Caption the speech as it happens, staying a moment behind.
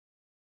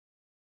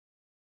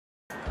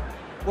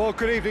Well,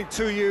 good evening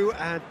to you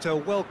and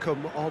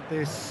welcome on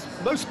this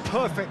most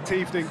perfect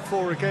evening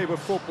for a game of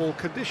football.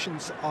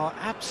 Conditions are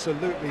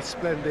absolutely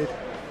splendid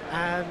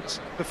and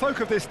the folk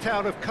of this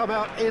town have come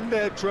out in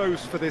their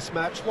droves for this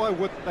match. Why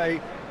wouldn't they?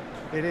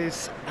 It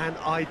is an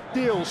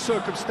ideal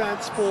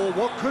circumstance for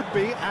what could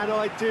be an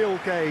ideal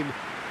game.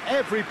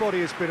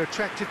 Everybody has been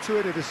attracted to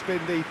it. It has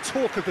been the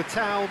talk of the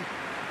town,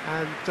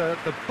 and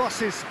the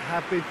buses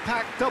have been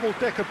packed,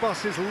 double-decker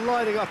buses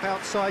lining up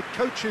outside.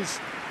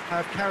 Coaches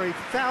have carried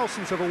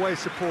thousands of away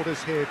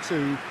supporters here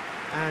too,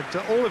 and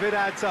all of it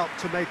adds up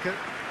to make a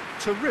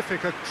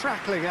terrific, a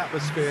crackling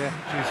atmosphere.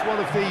 It's one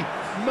of the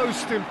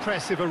most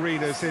impressive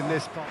arenas in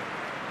this part.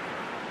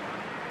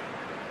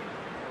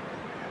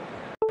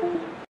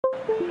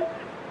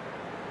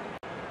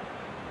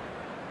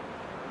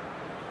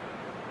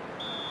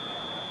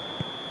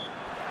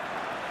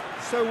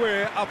 So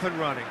we're up and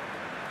running.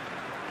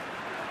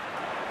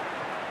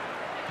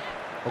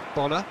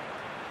 Ogbonna.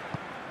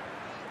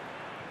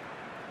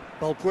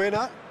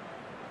 Balbuena.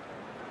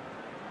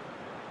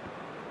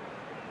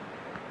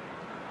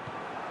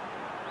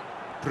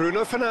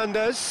 Bruno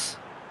Fernandes.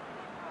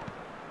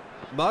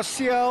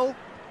 Martial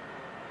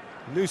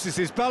loses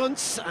his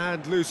balance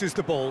and loses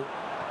the ball.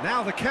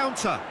 Now the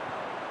counter.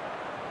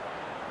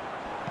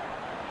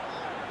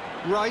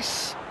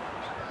 Rice.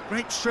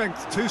 Great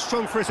strength, too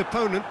strong for his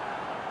opponent.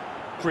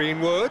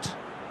 Greenwood.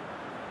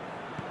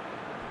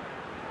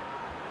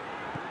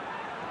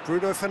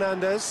 Bruno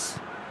Fernandes.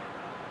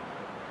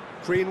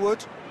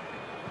 Greenwood.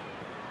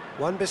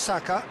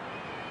 Wan-Bissaka.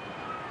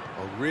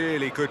 Oh,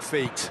 really good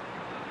feet.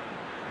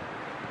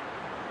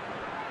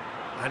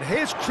 And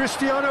here's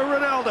Cristiano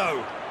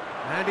Ronaldo.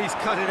 And he's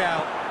cut it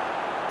out.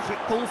 Quick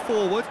ball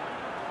forward.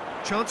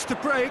 Chance to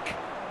break.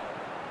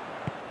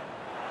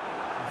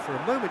 And for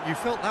a moment you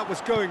felt that was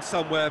going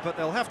somewhere, but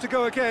they'll have to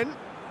go again.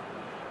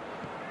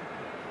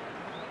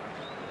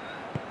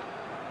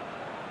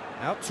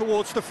 Out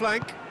towards the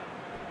flank.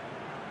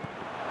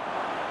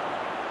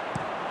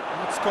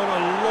 It's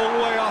gone a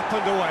long way up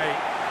and away.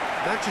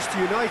 Manchester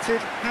United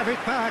have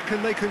it back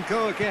and they can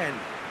go again.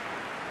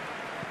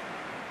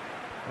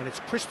 And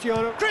it's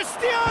Cristiano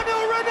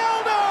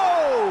Ronaldo!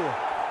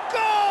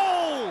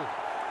 Goal!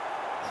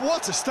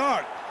 What a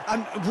start,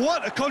 and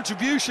what a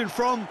contribution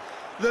from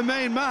the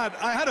main man.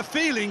 I had a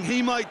feeling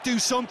he might do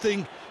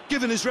something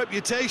given his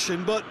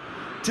reputation, but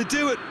to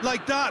do it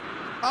like that,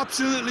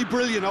 absolutely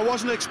brilliant. I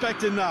wasn't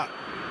expecting that.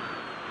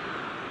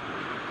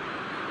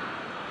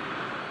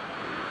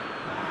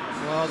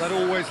 Well, that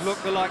always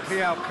looked the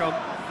likely outcome.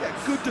 Yeah,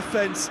 good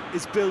defence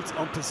is built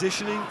on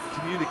positioning,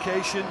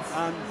 communication,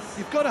 and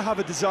you've got to have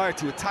a desire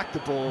to attack the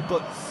ball,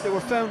 but they were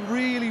found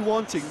really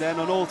wanting then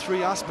on all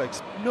three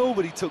aspects.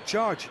 Nobody took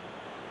charge.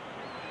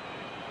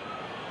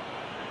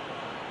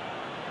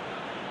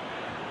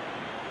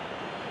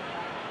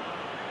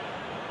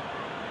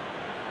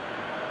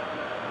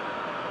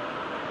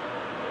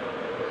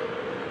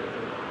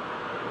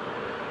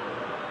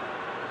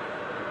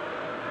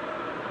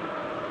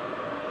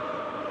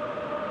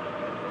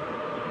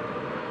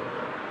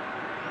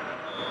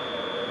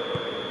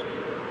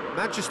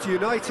 Manchester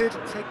United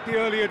take the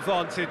early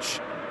advantage.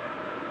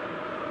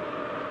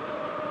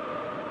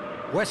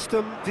 West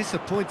Ham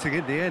disappointing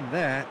in the end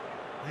there.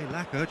 They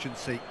lack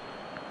urgency.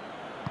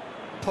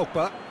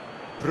 Pogba.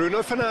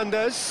 Bruno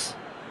Fernandes.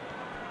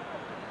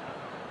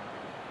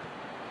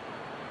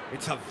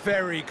 It's a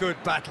very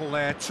good battle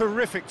there.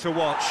 Terrific to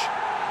watch.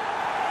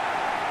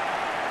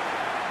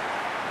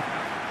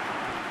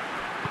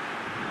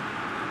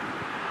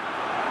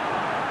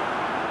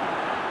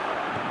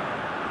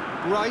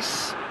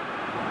 Rice.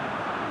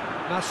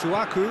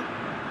 Masuaku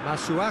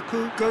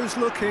goes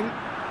looking.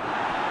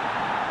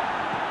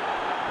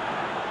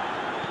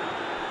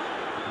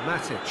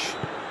 Matic.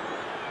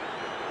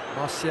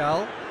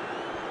 Martial.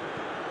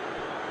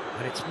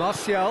 And it's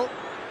Martial.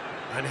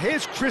 And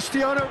here's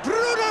Cristiano.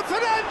 Bruno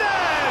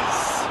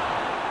Fernandes!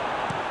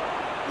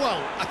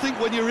 Well, I think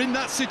when you're in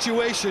that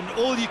situation,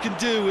 all you can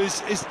do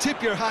is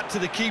tip your hat to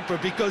the keeper,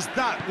 because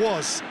that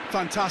was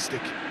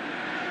fantastic.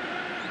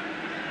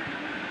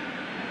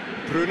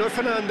 Bruno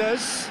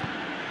Fernandes.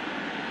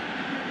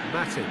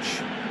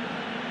 Matic.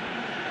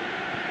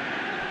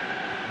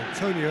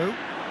 Antonio.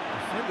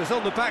 Defenders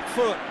on the back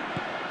foot.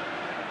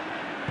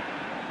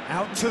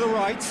 Out to the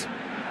right.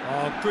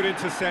 Oh, good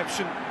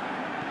interception.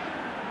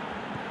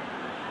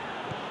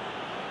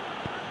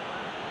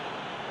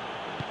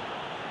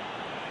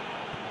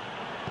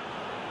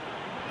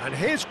 And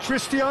here's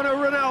Cristiano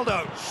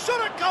Ronaldo.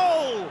 Shot at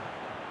goal!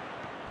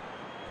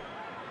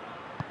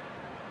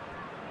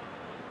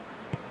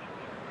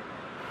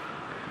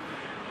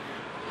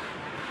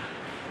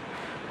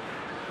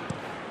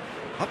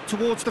 Up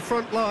towards the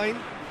front line.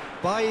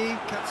 Bailly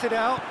cuts it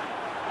out.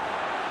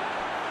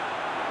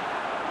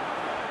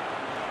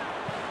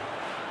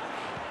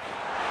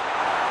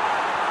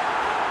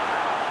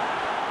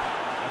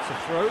 That's a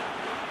throw.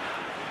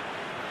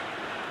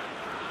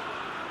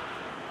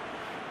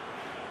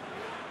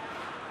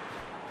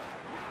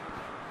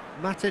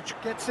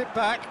 Matic gets it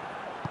back.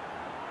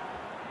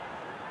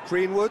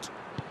 Greenwood.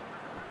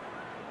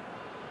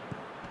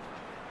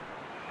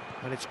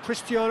 And it's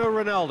Cristiano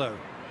Ronaldo.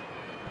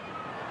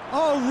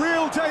 Oh,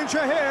 real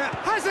danger here.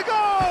 Has a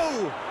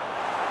go!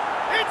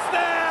 It's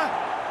there!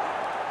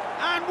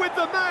 And with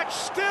the match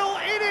still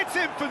in its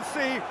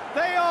infancy,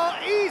 they are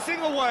easing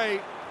away.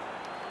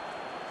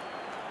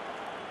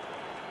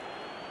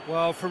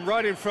 Well, from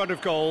right in front of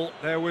goal,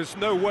 there was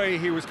no way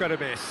he was going to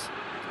miss.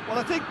 Well,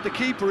 I think the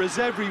keeper has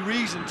every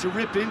reason to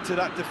rip into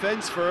that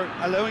defence for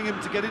allowing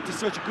him to get into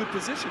such a good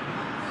position.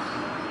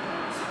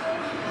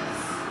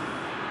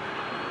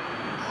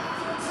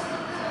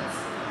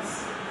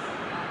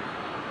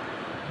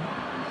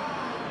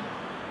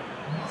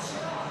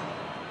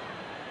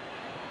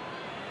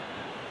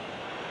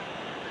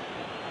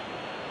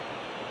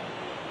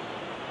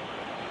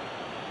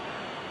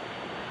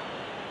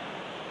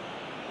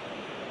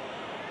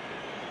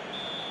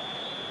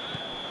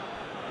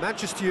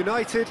 Manchester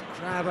United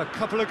grab a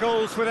couple of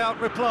goals without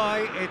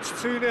reply. It's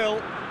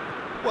 2-0.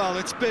 Well,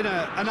 it's been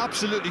an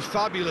absolutely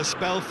fabulous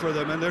spell for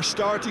them, and they're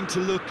starting to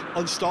look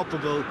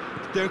unstoppable.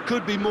 There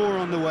could be more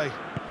on the way.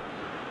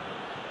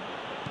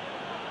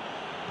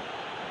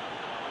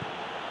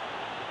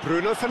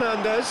 Bruno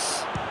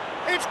Fernandes.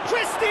 It's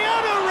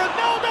Cristiano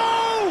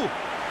Ronaldo!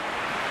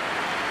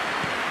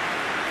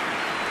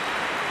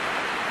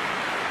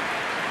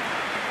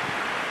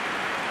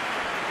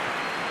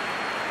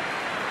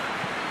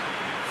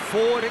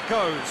 Forward it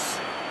goes.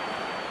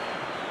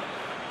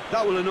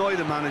 That will annoy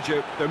the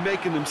manager. They're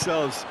making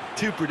themselves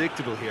too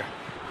predictable here.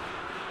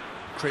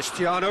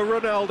 Cristiano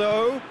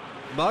Ronaldo,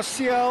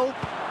 Martial,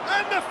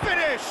 and the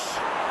finish!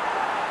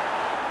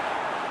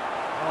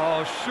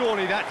 Oh,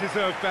 surely that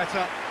deserved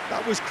better.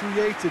 That was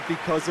created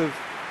because of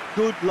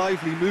good,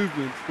 lively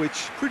movement,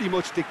 which pretty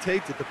much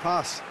dictated the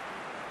pass.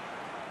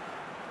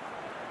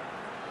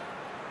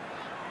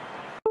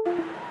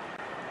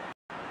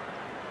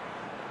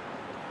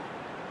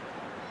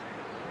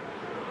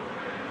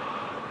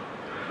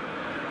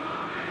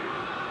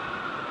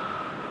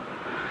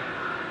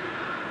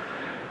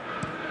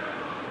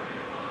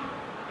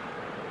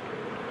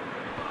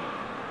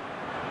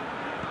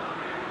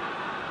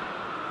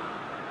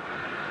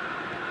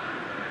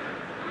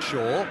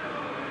 Shaw.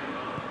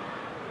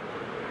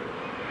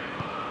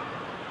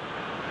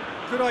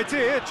 Good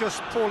idea,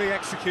 just poorly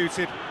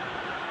executed.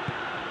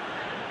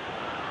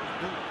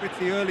 With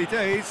the early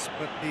days,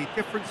 but the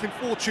difference in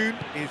fortune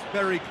is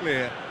very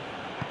clear.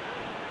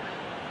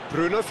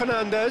 Bruno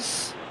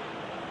Fernandes.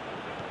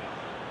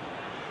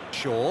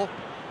 Shaw.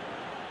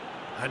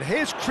 And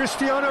here's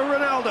Cristiano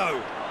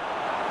Ronaldo.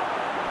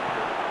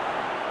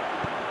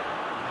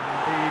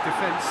 And the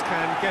defence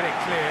can get it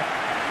clear.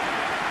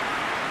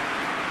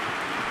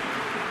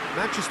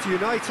 Manchester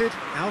United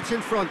out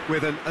in front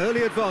with an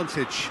early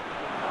advantage.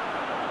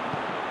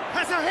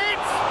 Has a hit!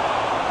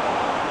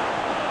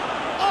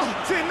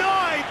 Oh,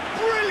 denied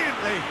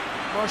brilliantly!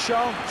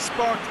 Martial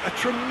sparked a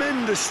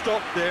tremendous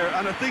stop there,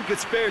 and I think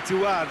it's fair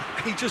to add,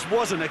 he just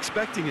wasn't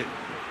expecting it.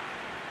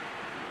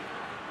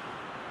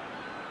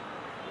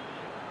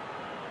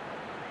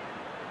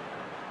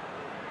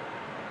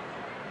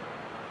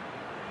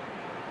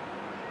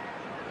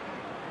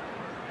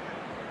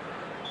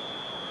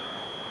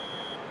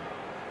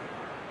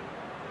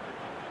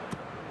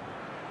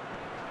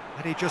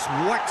 And he just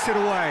whacks it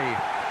away.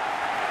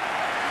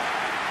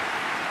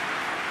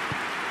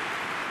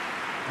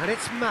 And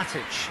it's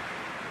Matic.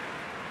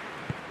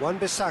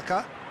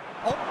 Wan-Bissaka.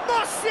 Oh,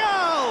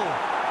 Martial!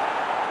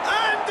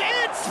 And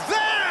it's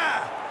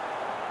there!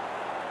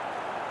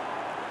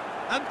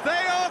 And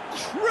they are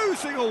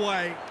cruising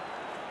away.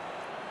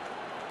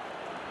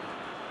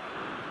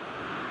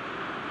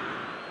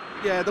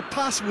 Yeah, the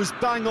pass was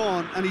bang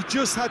on, and he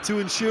just had to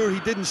ensure he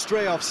didn't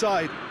stray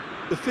offside.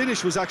 The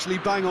finish was actually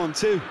bang on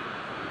too.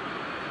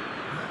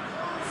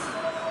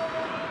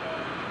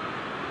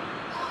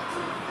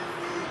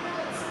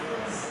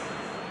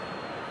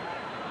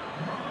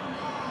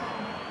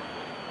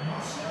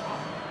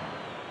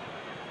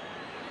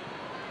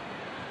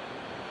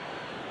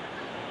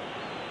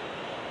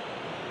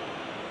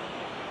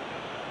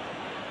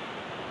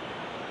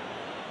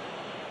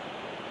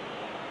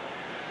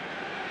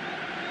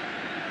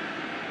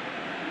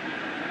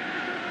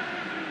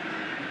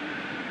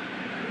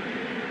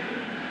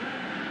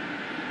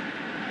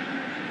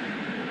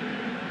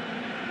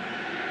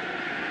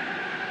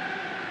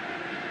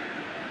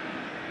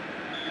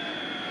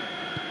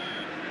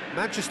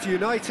 Manchester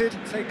United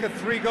take a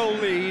 3-goal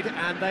lead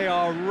and they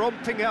are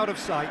romping out of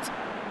sight.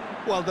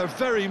 Well, they're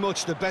very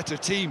much the better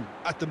team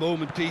at the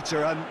moment,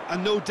 Peter,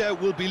 and no doubt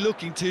will be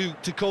looking to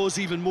cause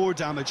even more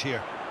damage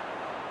here.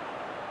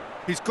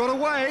 He's got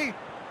away.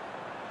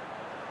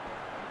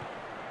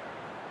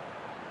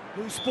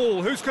 Whose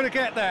ball? Who's going to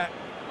get there?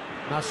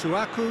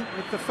 Masuaku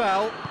with the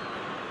foul.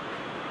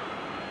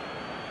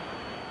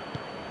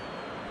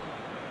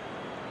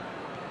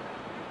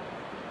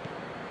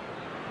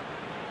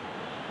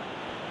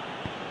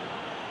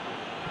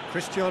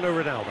 Cristiano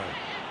Ronaldo.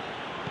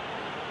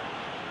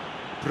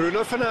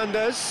 Bruno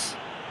Fernandes.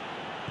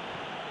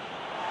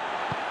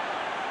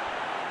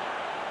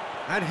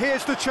 And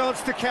here's the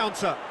chance to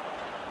counter.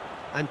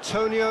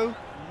 Antonio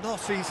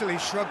Not easily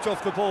shrugged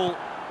off the ball.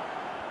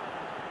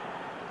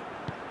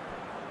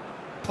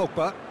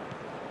 Pogba.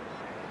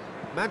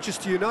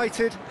 Manchester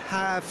United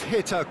have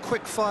hit a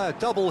quick-fire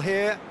double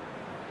here.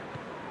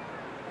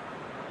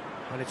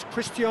 And it's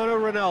Cristiano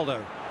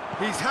Ronaldo.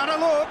 He's had a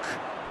look.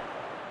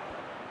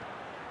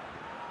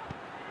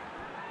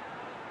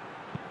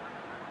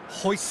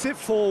 Hoists it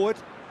forward.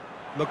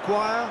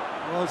 Maguire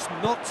was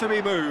not to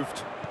be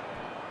moved.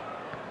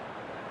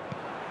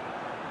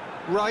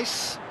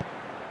 Rice.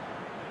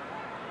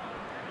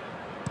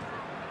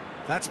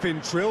 That's been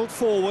drilled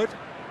forward.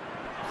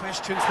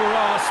 Questions were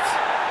asked,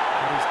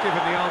 and he's given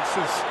the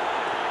answers.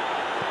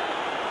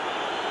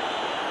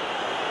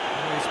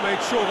 And he's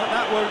made sure that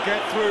that won't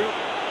get through.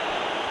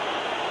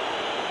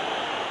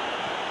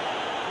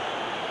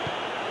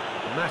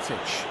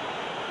 Matic.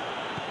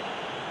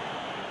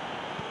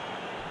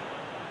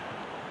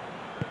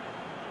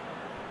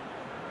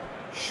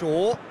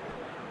 Shaw.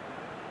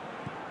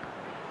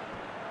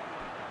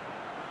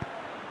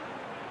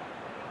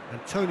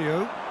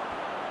 Antonio.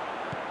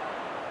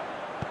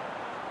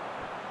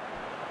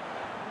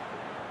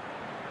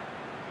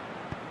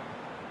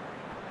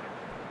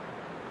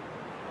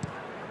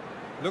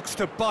 Looks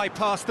to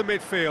bypass the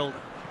midfield.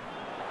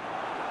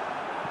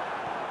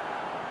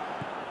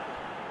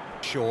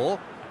 Shaw.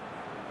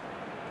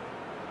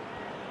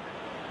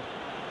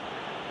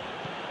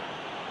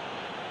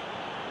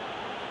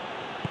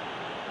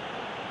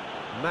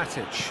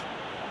 Matic.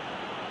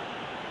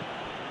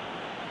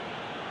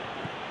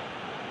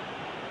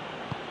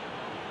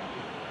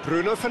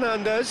 Bruno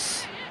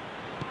Fernandes.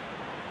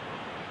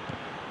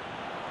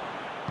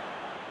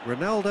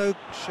 Ronaldo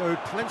showed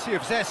plenty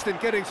of zest in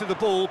getting to the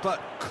ball,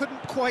 but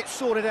couldn't quite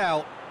sort it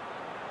out.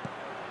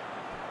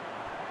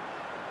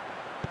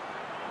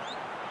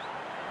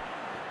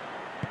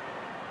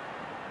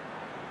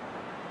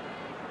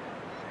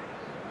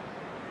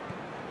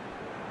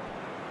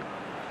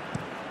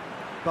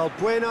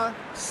 Balbuena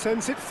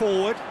sends it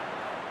forward.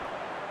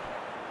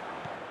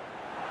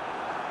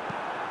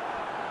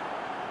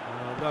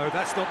 Oh, no,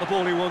 that's not the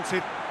ball he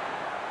wanted.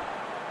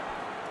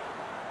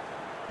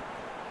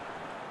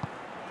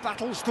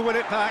 Battles to win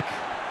it back.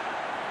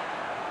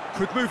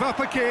 Could move up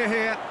a gear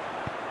here.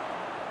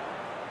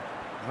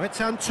 Now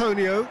it's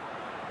Antonio.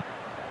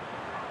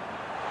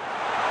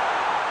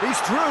 He's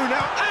through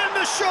now, and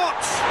the shot!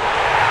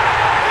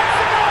 It's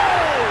a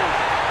goal!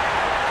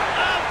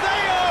 And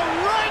they are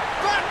right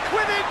back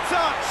within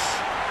touch!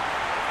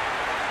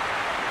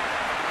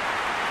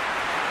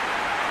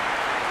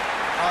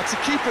 It's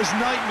a keeper's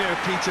nightmare,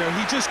 Peter.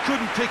 He just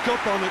couldn't pick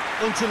up on it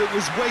until it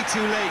was way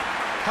too late,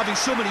 having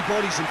so many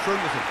bodies in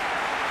front of him.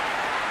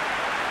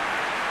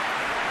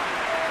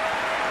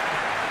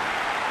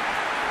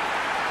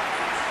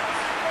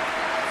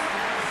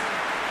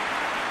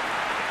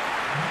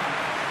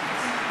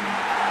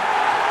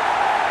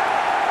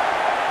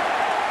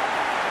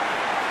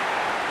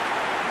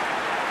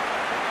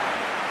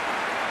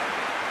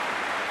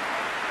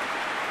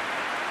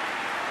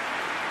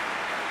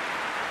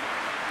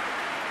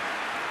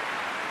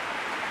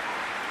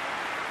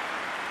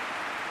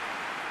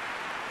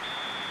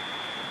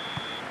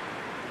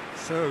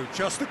 So,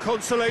 just a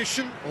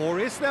consolation, or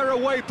is there a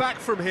way back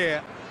from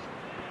here?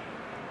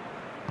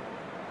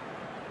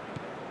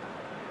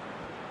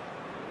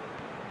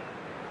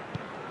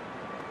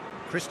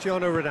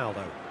 Cristiano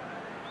Ronaldo.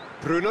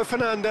 Bruno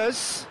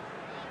Fernandes.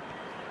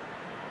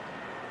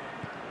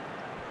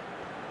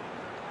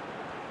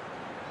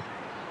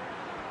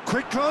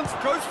 Quick glance,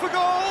 goes for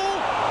goal!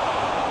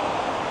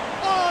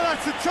 Oh,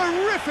 that's a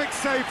terrific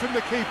save from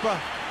the keeper.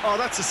 Oh,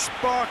 that's a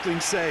sparkling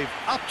save,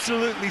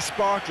 absolutely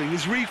sparkling.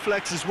 His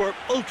reflexes were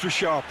ultra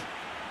sharp.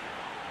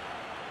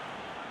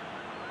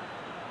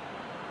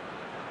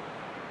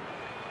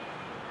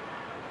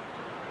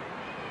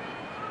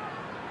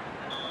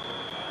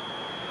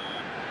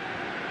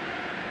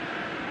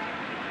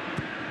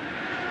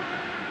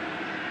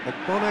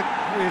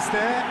 Ogbonna is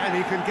there, and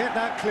he can get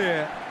that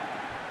clear.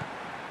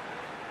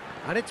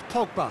 And it's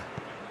Pogba.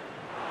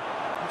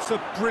 It's a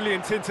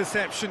brilliant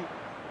interception.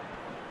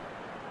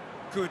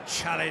 Good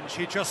challenge,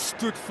 he just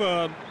stood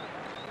firm.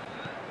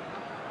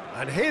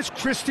 And here's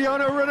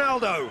Cristiano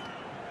Ronaldo.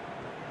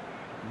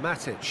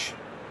 Matic.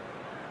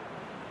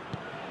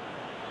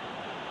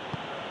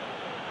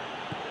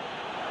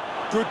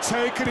 Good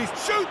take, and he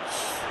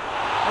shoots!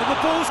 And the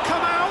ball's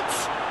come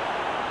out!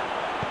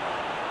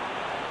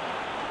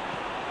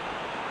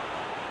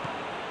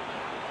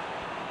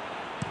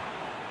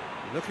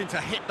 Looking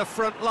to hit the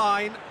front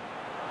line.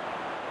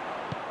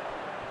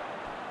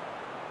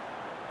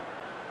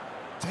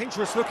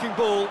 Dangerous looking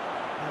ball,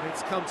 and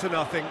it's come to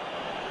nothing.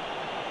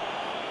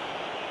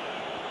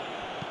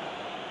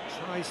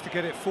 Tries to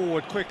get it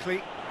forward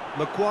quickly.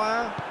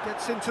 Maguire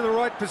gets into the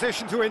right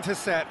position to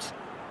intercept.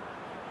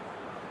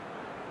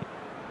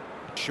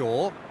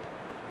 Shaw.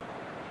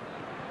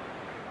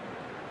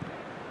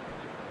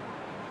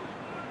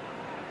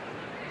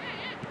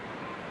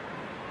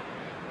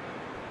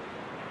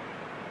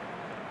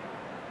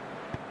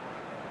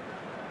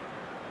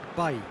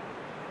 Bay.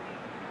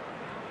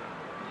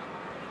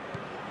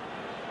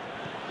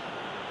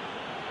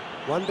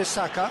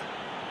 Wan-Bissaka.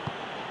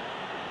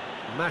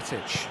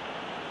 Matic.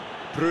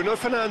 Bruno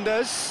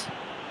Fernandes.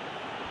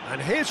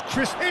 And it's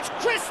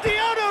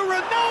Cristiano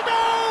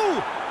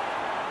Ronaldo!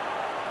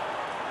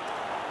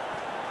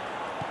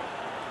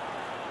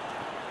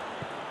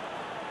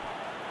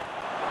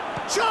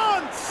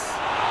 Chance!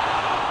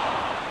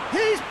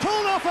 He's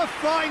pulled off a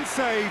fine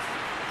save.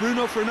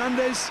 Bruno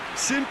Fernandes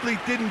simply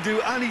didn't do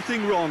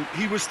anything wrong.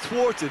 He was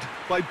thwarted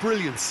by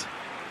brilliance.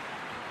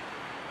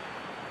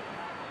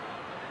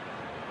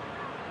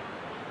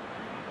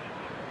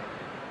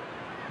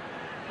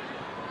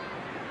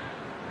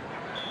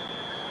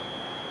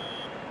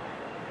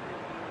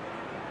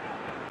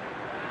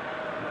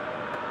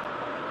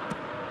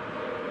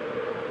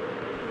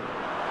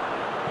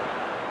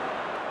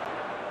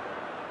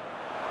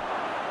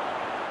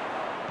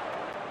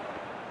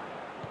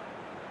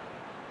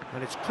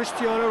 And it's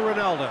Cristiano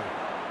Ronaldo.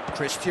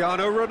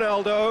 Cristiano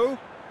Ronaldo.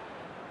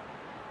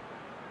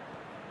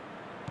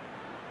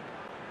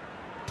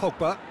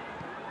 Pogba.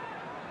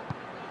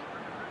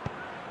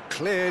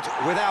 Cleared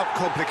without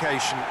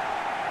complication.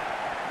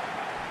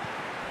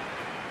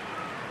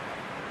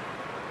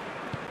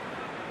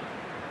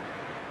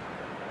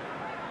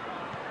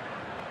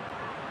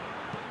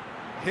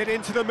 Hit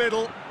into the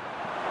middle.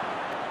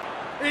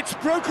 It's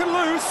broken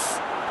loose.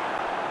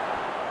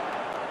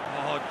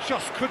 Oh,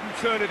 just couldn't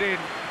turn it in.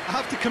 I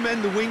have to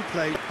commend the wing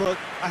play, but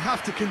I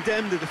have to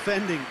condemn the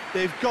defending.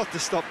 They've got to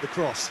stop the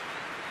cross.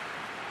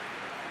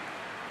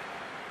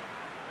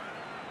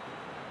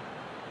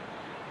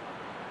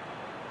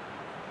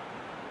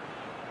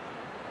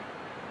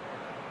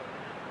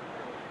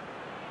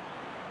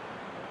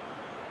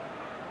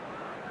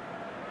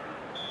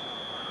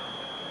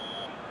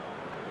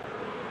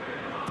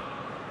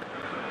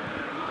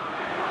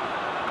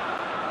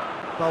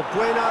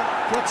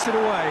 Balbuena gets it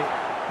away.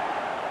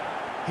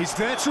 He's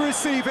there to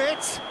receive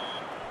it.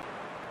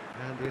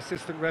 And the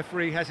assistant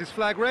referee has his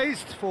flag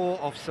raised for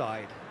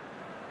offside.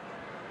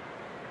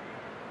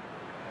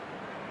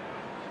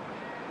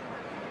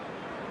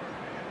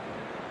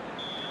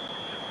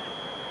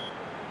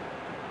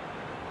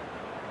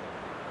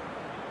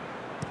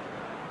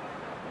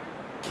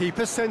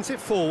 Keeper sends it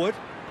forward.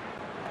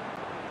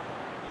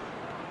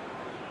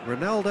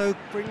 Ronaldo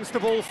brings the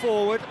ball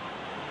forward.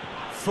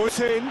 Foot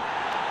in.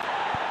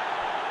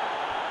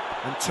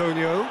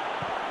 Antonio.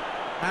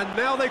 And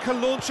now they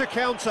can launch a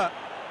counter.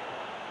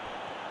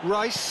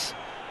 Rice.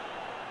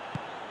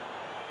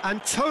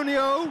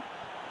 Antonio.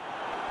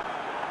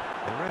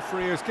 The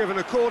referee has given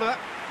a corner.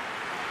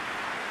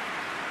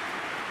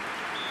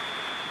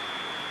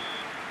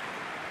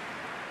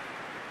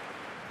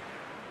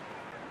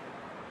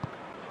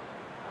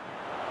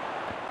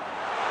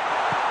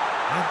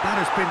 And that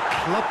has been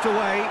clubbed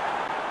away.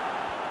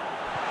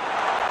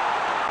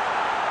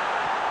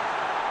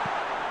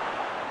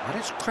 And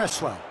it's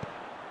Cresswell.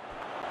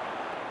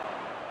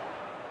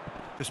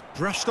 Just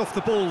brushed off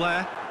the ball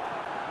there.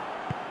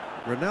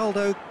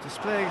 Ronaldo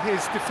displaying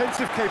his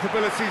defensive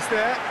capabilities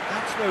there.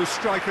 That's no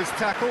striker's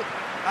tackle.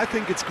 I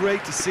think it's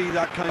great to see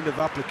that kind of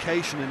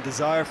application and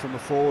desire from a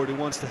forward who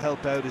wants to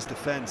help out his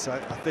defence. I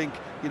think,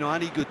 you know,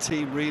 any good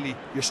team, really,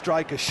 your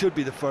striker should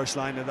be the first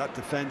line of that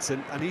defence,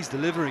 and he's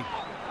delivering.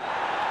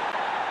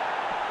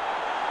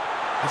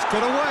 He's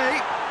got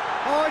away.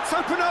 Oh, it's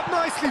opened up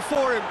nicely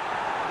for him.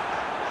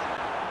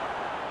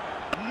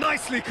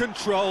 Nicely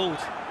controlled.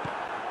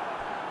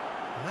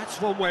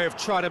 That's one way of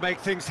trying to make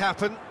things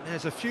happen.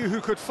 There's a few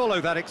who could follow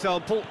that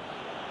example.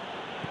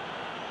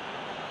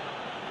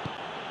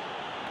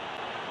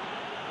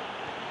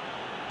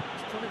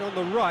 He's got it on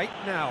the right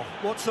now.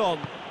 What's on?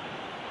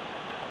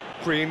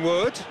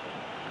 Greenwood.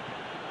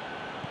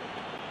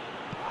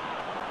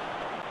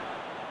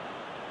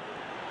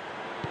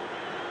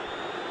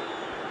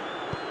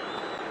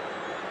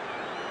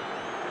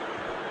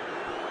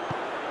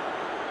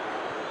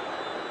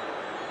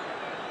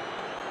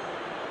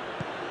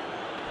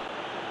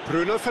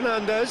 Bruno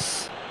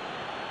Fernandes.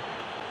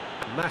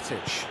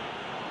 Matic.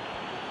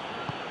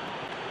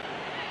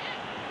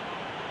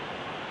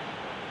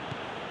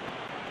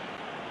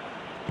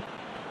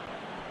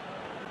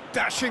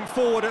 Dashing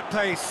forward at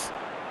pace.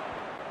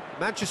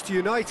 Manchester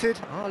United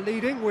are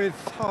leading with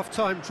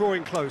half-time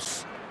drawing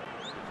close.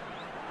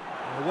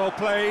 Well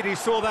played, he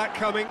saw that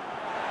coming.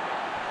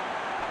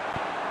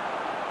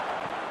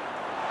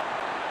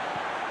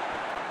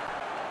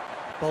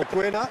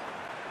 Balbuena.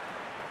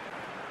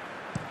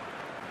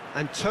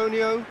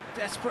 Antonio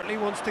desperately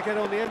wants to get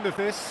on the end of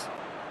this.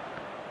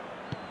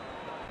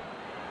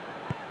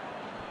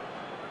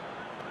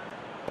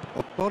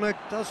 Bonner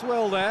does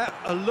well there,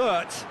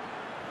 alert.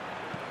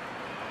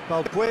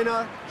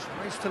 Balbuena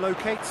tries to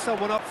locate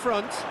someone up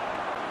front.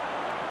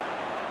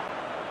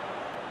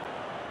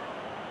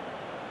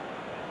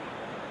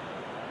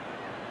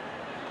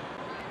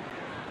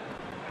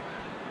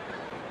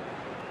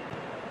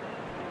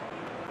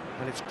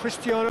 And it's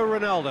Cristiano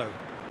Ronaldo.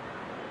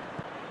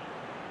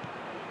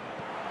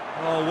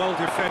 Oh, well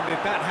defended,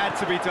 that had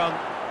to be done.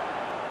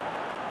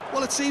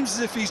 Well, it seems as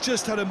if he's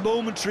just had a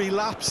momentary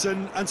lapse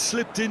and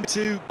slipped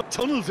into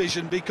tunnel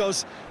vision,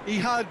 because he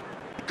had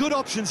good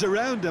options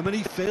around him and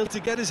he failed to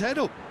get his head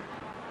up.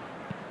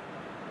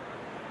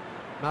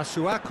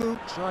 Masuaku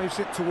drives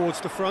it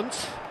towards the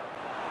front.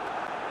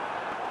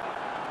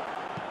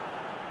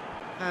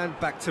 And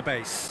back to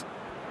base.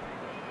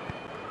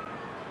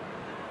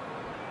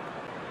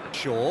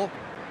 Shaw.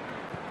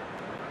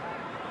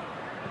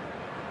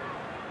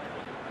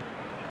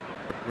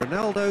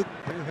 Ronaldo,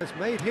 who has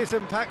made his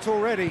impact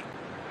already.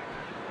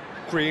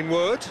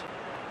 Greenwood.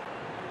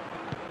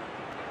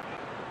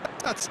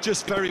 That's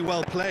just very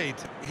well played.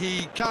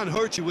 He can't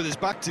hurt you with his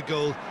back to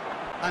goal,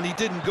 and he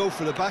didn't go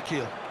for the back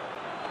heel.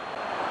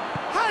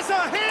 Has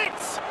a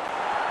hit!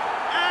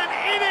 And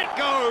in it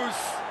goes!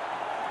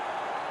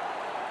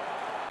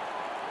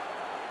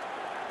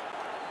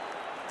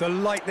 The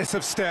lightness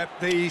of step,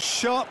 the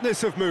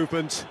sharpness of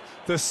movement,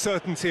 the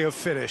certainty of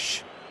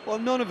finish. Well,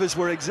 none of us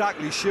were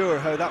exactly sure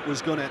how that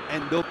was going to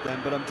end up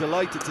then, but I'm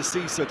delighted to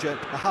see such a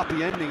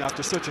happy ending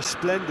after such a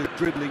splendid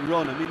dribbling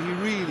run. I mean, he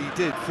really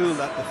did fool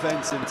that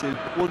defence into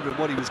wondering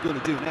what he was going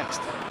to do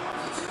next.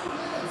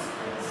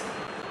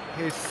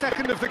 His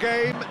second of the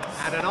game,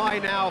 and an eye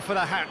now for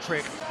the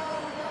hat-trick.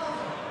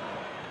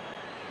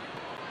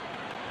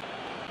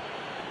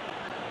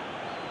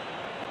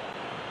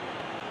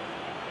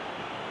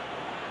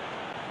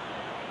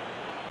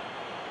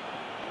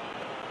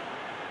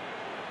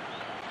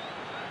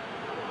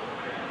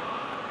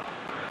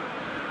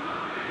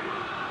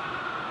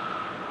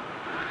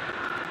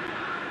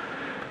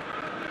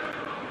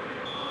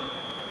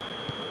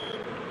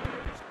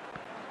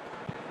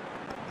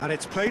 And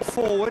it's played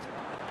forward.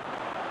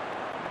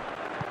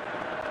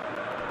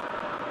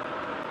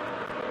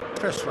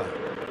 Tresla.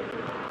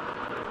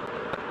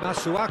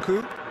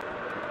 Masuaku.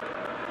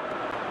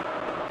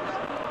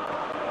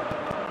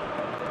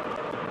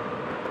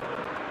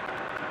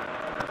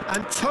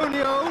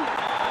 Antonio.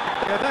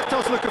 Yeah, that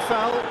does look a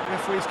foul.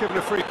 Referee's given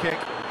a free kick.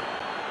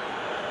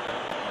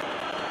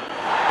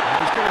 And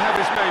he's going to have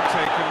his name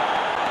taken.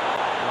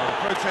 Well, the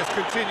protest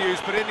continues,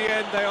 but in the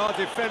end they are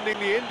defending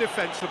the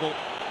indefensible.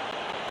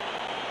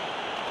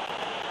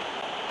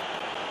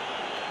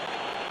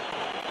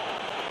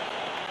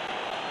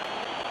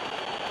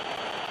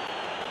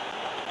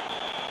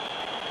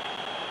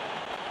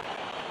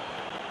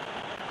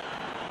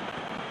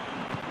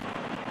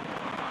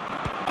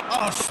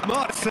 Oh,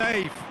 smart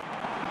save.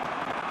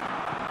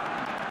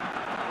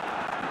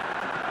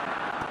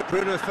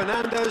 Bruno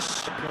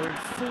Fernandes going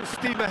full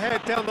steam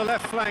ahead down the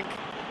left flank.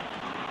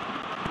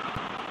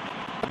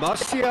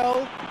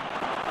 Martial.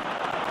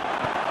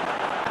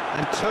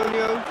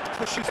 Antonio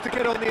pushes to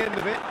get on the end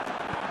of it.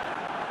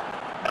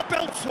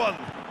 Belts one.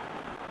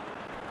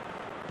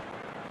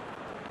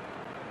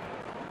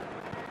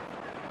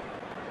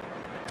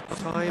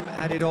 Time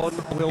added on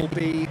will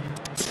be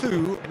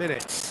 2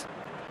 minutes.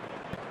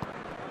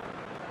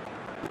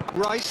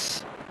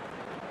 Rice.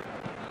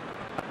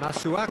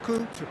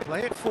 Masuaku to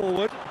play it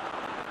forward.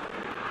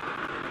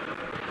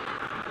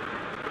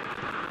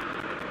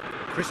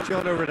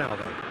 Cristiano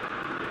Ronaldo.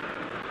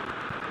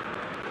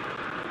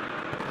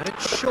 And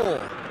it's Shaw.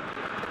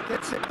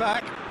 Gets it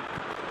back.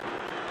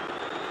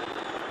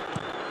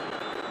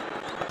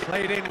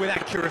 Played in with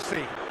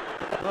accuracy.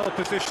 Well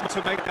positioned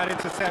to make that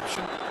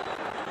interception.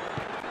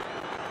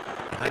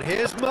 And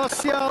here's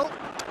Martial.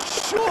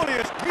 Surely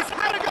he's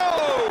had a go!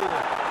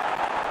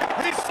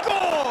 He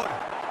scored!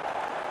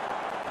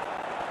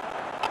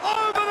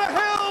 Over the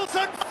hills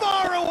and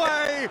far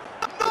away!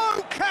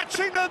 No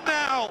catching them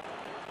now!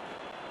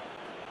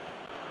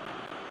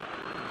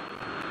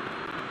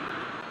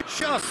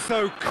 Just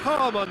so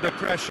calm under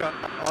pressure.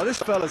 Oh, this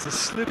fella's as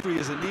slippery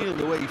as a nail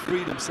the way he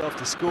freed himself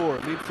to score.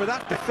 I mean, for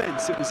that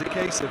defence, it was a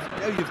case of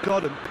now you've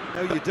got him,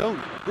 now you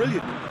don't.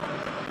 Brilliant.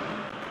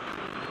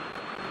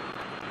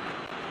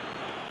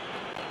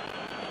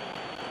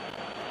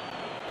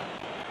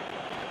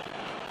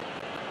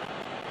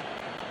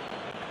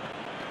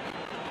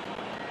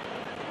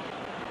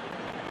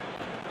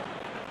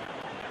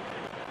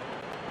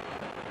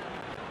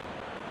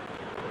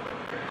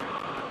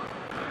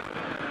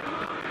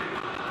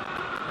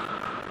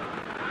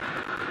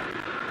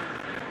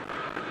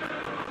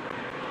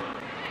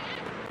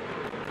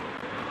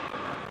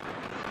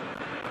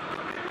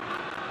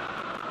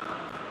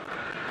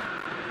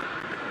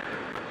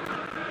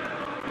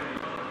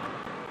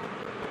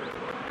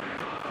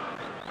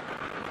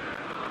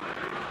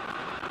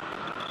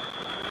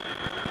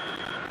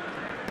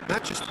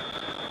 Manchester.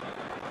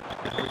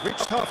 We've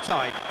reached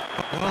half-time.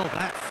 Well,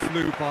 that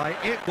flew by.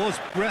 It was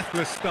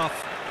breathless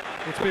stuff.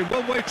 It's been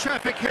one-way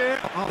traffic here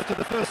after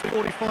the first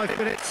 45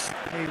 minutes.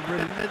 A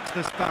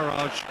relentless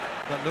barrage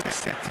that looks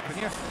set to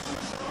continue.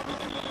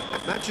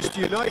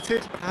 Manchester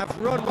United have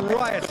run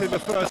riot in the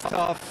first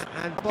half,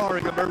 and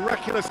barring a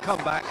miraculous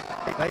comeback,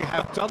 they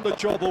have done the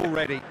job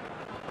already.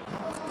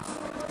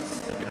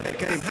 And the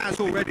game has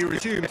already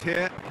resumed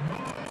here.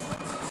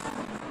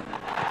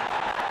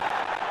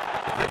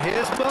 And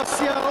here's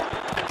Martial.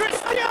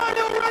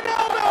 Cristiano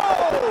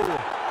Ronaldo!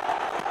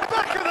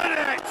 Back of the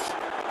net!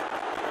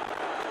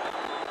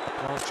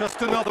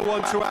 Just another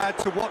one to add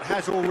to what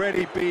has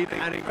already been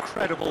an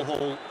incredible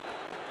haul.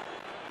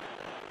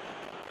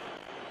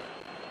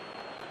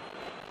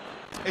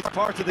 It's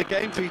part of the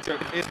game, Peter.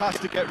 It has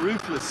to get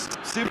ruthless.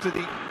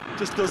 Sympathy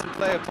just doesn't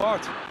play a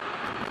part.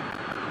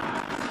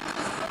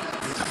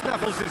 He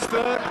snaffles his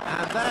third,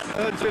 and that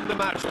earns him the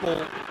match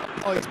ball.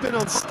 Oh, he's been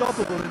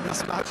unstoppable in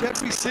this match.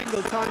 Every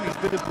single time he's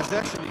been in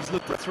possession, he's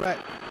looked a threat.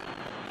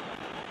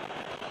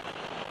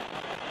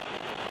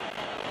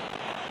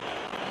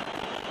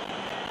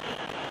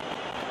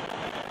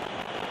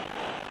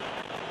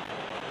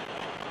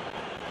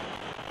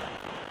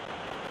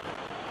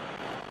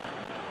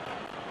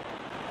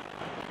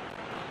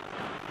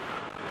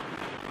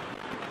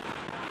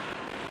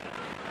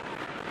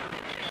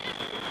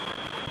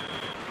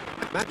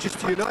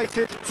 Manchester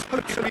United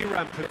totally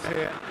rampant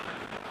here.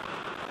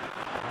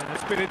 And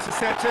it's been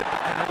intercepted,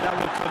 and that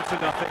will come to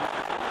nothing.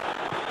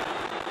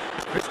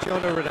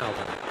 Cristiano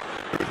Ronaldo.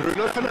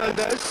 Bruno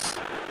Fernandes.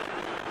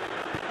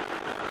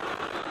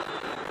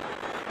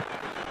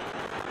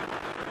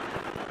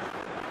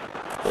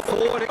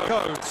 Forward it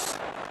goes.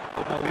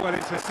 Oh, well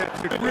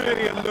intercepted,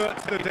 really alert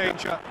to the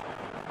danger.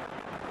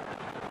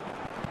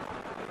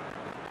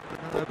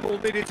 The ball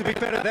needed to be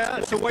better there,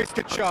 it's a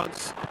wasted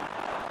chance.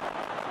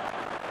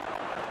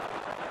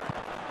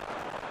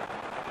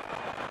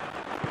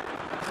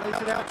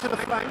 Plays it out to the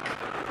flank.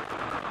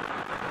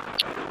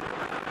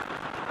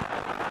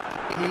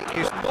 He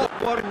is not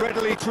one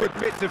readily to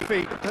admit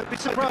defeat. Don't be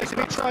surprised if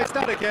he tries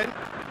that again.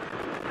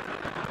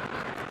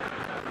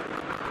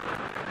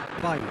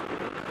 Bayu.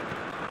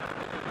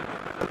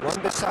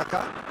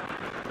 Wan-Bissaka.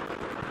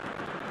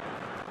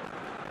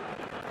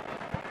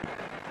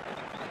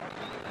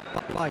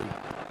 Bayu.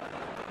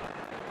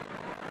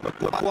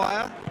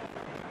 Maguire.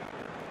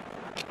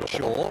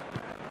 Shaw.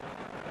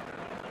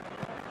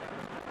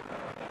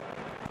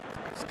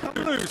 It's come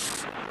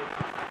loose.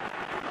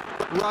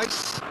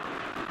 Rice.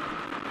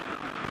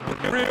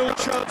 Real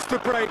chance to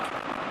break.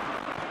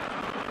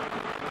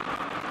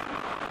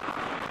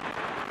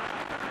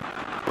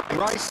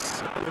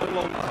 Rice with a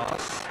long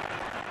pass.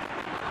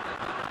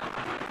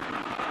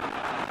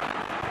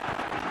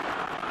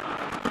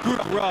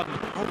 Good run,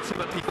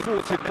 ultimately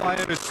thwarted by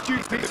an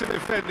astute piece of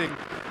defending.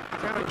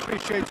 Can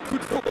appreciate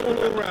good football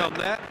all round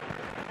there.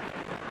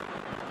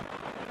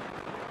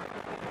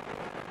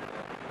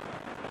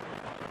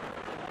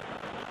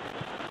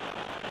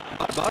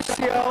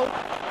 Martial.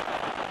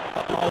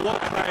 Oh,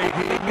 what play,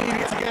 he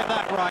needed to get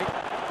that right.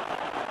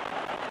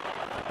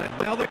 And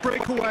now the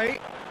breakaway.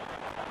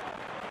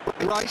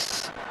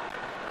 Rice.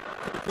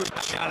 Good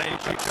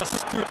challenge, he just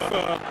stood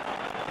firm.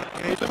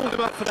 Yeah, he pulled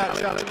him up for that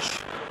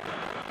challenge.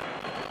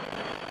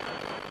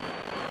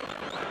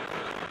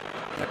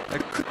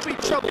 There could be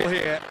trouble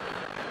here.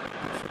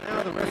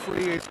 Now the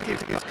referee is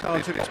keeping his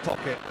cards in his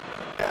pocket.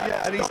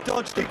 Yeah, and he's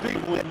dodged a big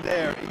one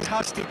there. He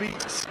has to be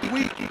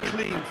squeaky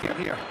clean from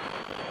here.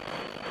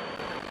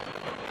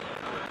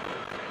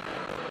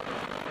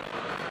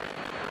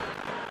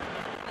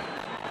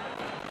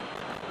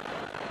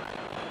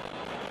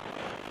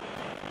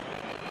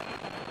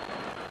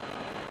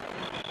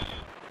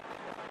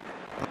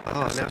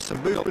 Now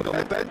some movement on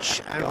the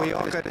bench, and we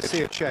are going to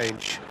see a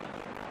change.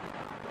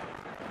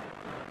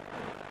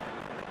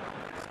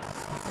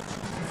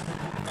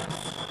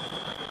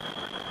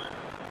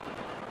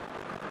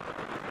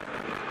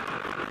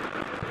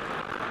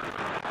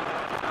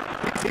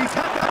 He's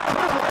had that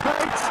perfect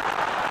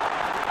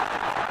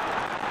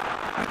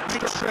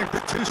plate. Strength,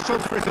 but too strong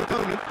for his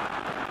opponent.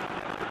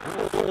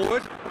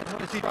 Forward. What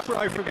does he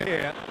try from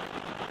here?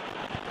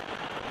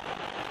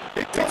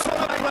 It gets on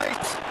the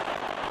plate.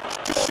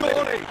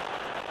 Surely.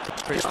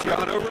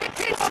 Cristiano,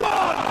 it's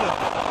on!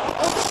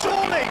 Oh,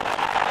 surely!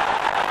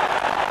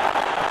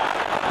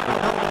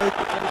 Ronaldo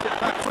plays it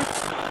backwards,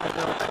 and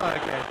they'll try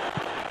again.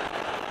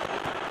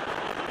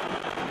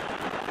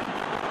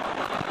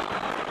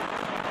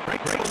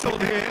 Breaks on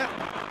here.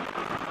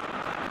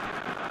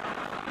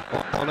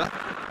 Honor.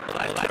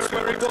 Well, that's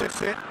where he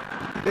wants it.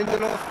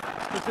 Lindelof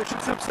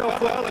positions himself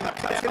well and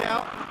cuts it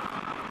out.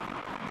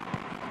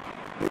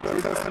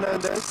 Bruno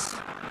Fernandes.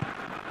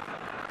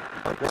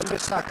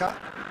 Wan-Bissaka.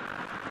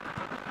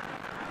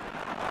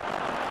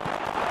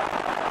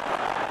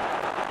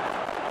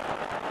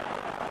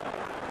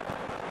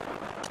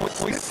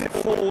 Points it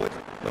forward.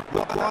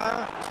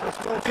 Maguire has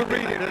well to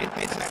read it and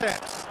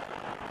intercepts.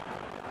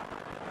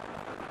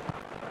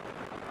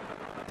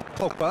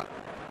 Pogba.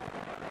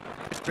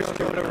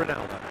 Cristiano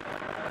Ronaldo.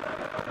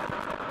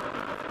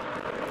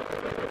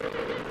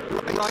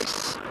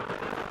 Rice.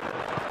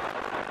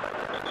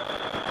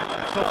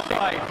 That's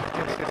offside.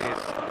 Yes, it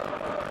is.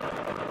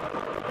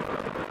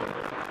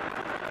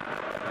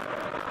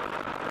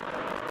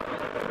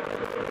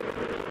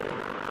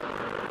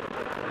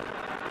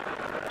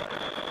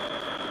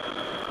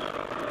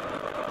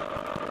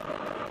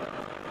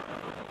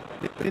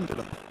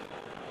 Lindelof.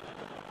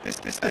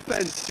 This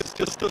defence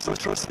just doesn't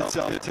trust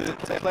itself to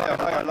play a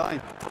higher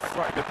line.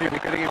 Right, the people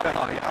getting in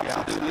behind.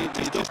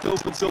 Absolutely, it just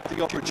opens up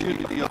the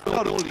opportunity of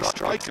not only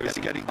strikers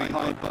getting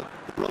behind, but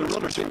the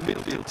runners in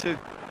midfield too.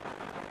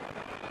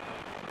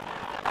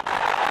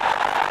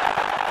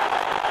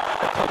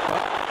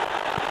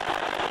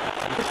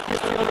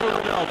 Cristiano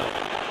Ronaldo.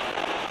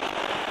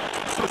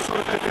 Sort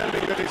of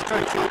defending that is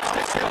going to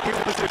set his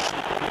position.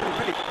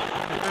 Really,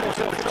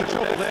 into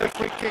trouble there.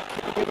 Free kick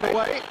given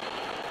away.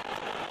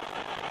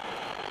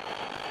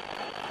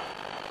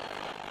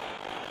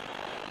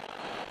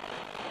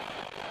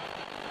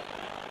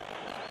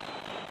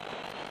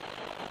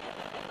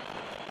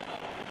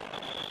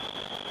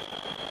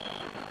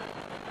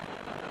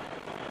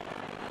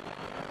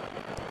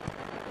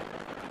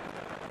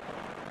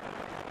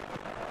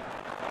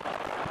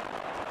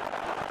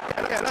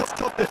 Yeah, that's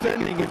tough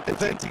defending and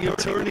preventing your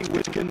turning,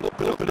 which can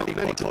open up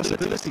many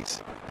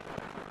possibilities.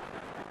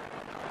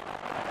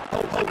 Oh,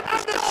 and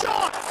the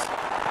shot!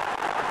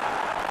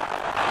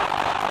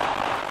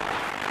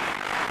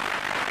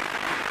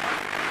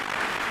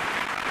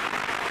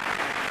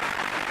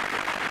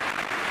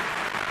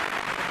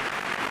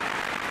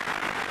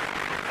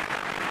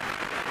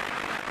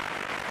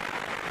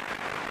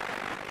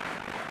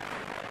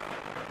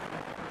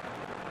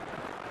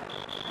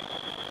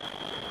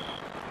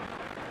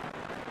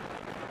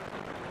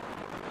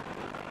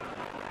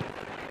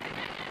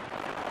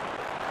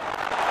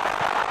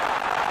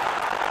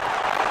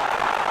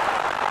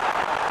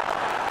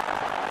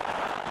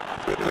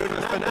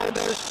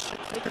 Fernandez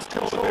takes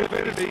control of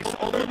it and he's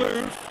on the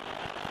move.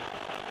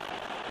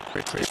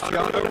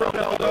 Cristiano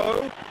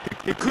Ronaldo,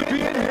 he could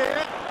be in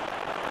here.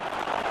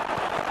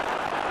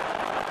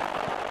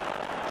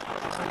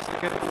 Tries to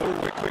get it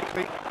forward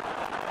quickly.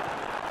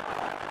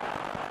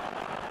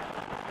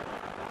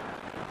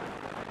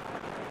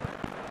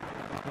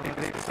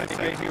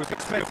 He was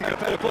expecting a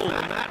better ball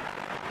than that.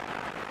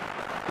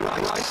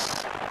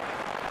 Rice.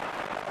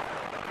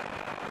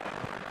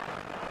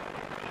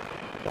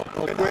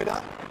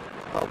 Winner.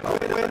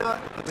 Winner.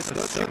 With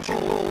the searching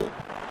ball.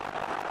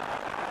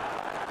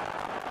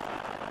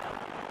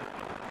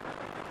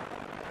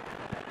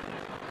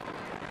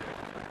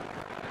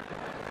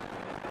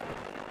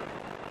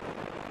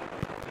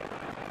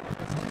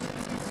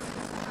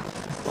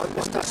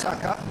 Mr.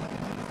 Saka.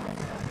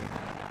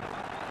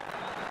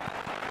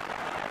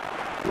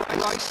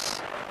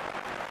 Rice.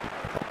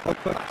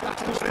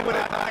 That's the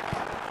winner back.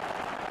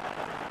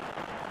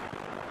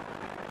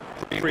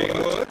 Pretty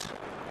good.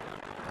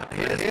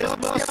 Here's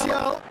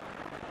Martial.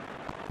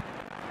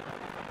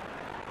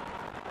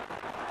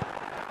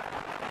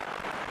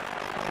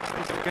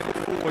 He's getting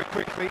forward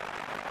quickly.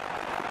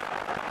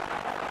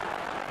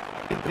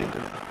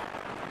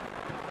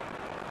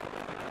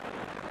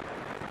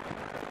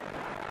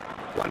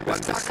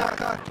 One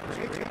Saka.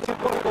 The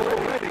ball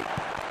already.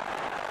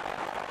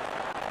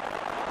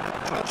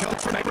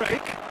 Chance for a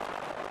break.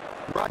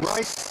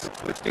 Rice.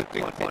 Let's dig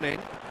one in.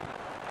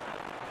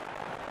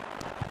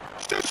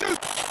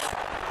 Shoot!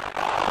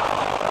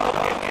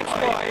 It's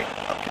wide.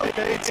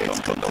 Okay, it's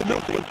come to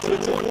nothing, but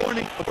it's a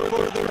warning of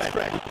further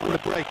threat on a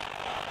break.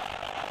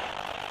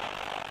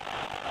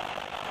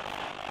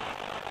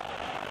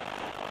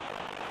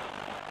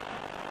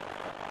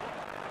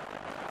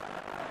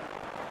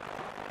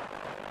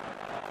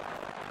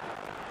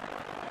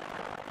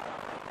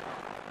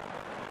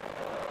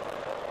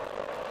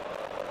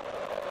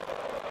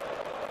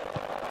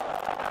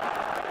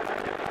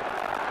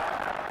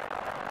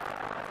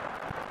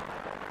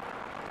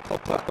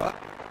 Pogba.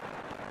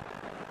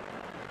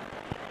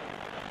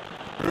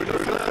 Bruno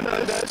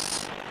Fernandez.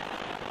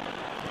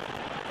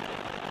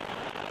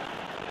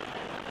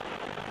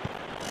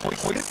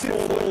 Hoists it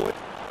forward.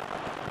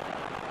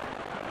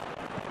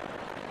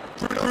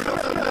 Bruno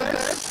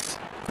Fernandez.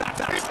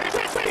 That's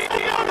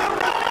Cristiano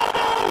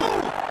Ronaldo!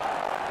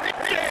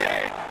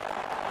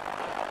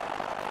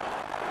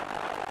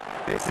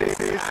 This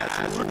is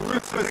as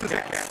ruthless as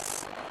it gets.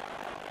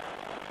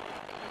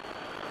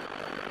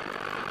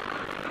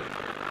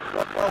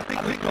 Well, I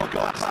think we've not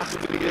got past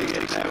the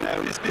VAR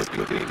now. This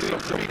could be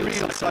some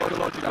real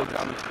psychological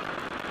damage.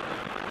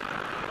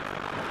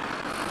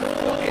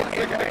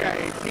 In the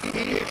game, he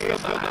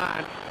is the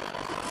man.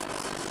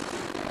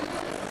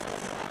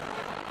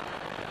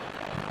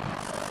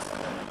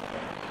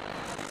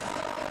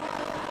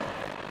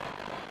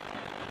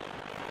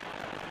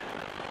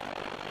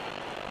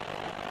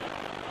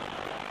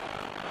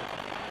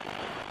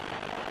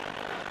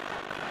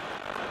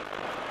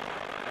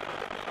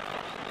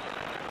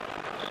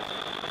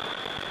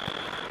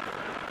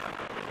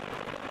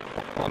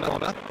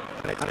 Honor,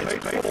 and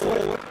it's played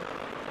forward.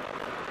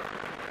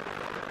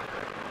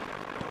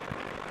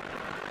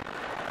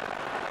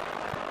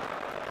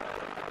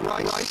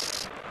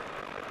 Rice.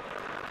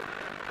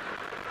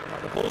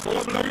 The ball's on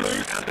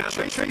loose, and the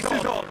chase is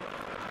on.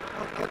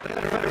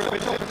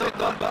 Opposite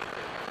number.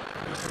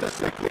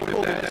 That's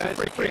recorded there as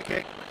a free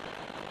kick.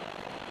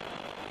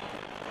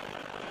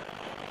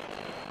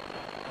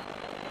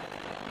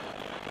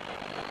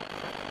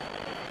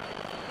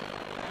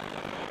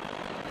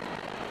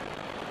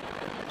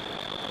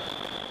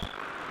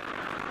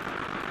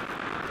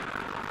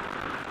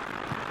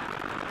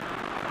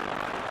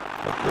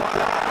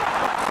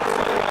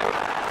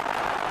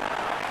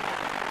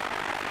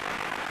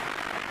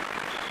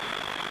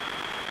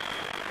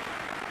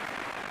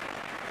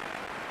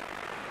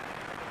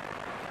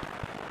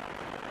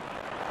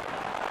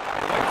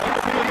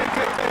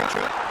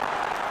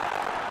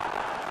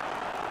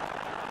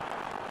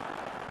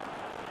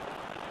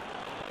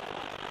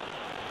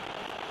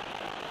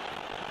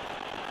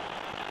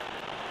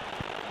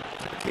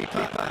 keeper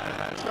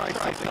and try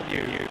something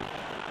new.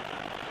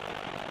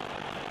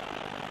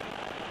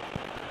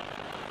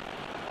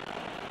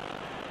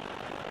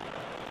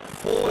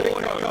 Forward it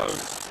goes.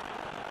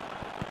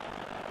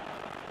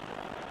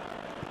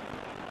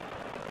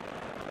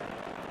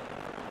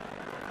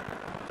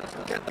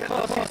 Doesn't get the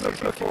pass he's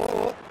looking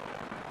for.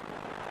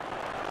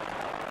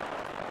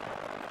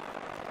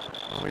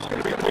 Oh, he's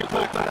going to be pulled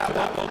back for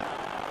that one.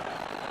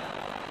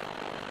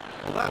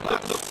 Well,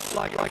 that looks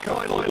like a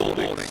final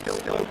warning. Still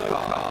no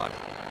card.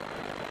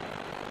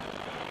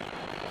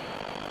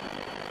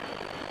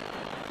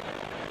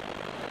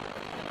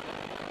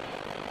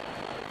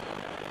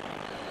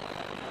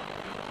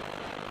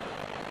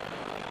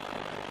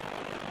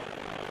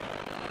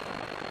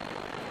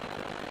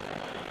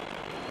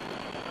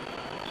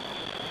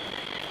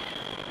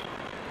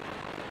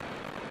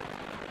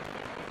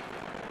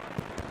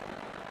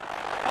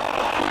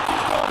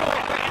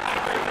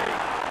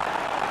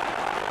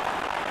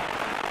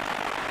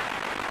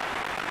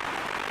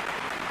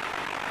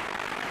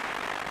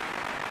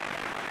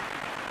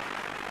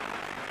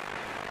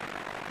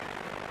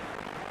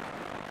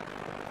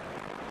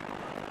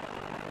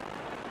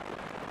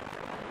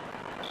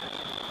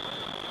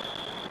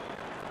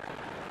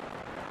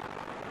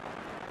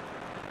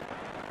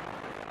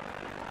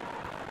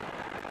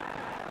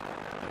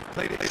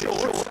 Played it short.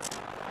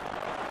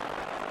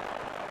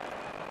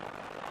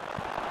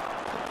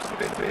 Puts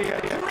it into the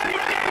air. The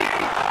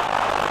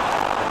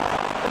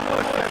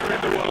worst ever in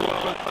the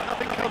world, but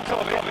nothing comes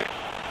of it.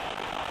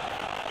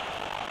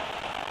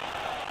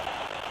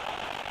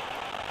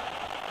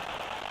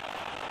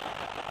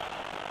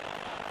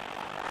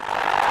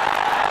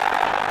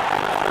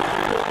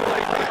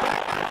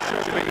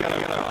 Should be a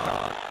yellow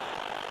card.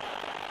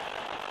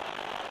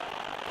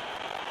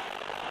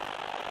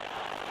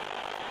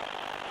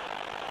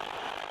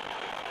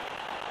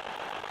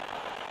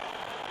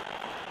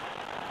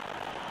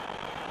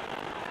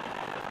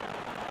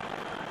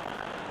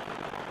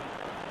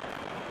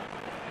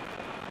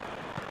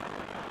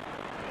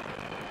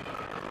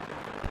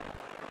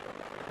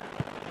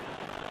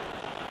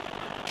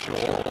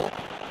 Sure.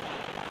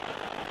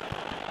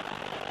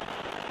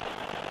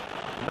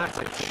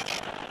 Matic.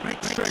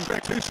 Great strength,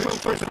 too strong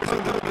for his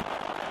opponent.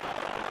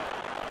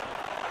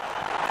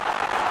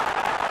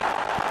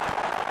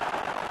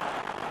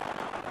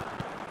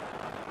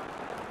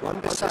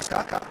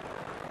 Wan-Bissaka.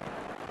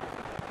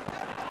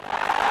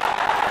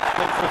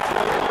 Looks for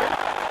throw in.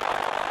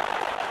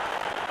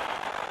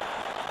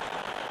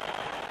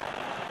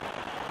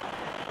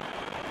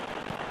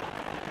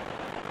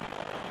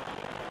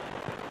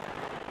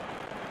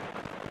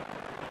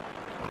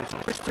 It's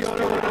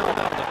Cristiano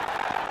Ronaldo.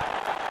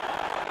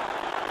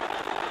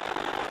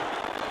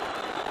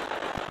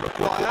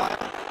 Maguire.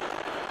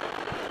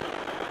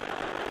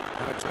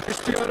 It's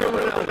Cristiano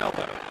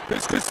Ronaldo.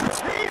 He's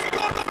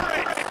gone for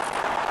it!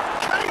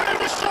 Can he get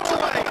the shot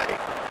away?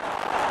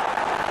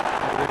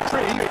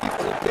 Retrieve,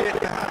 albeit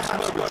perhaps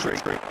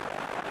momentary.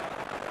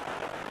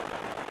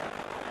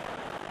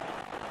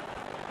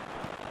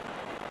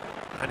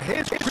 And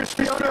here's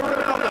Cristiano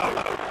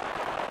Ronaldo.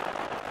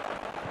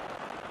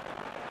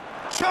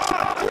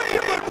 Shot!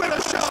 Greenwood with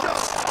a shot!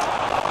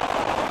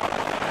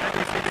 And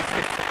he's finished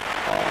it.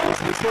 Oh,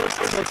 it's the first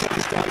touch of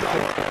his dive,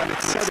 and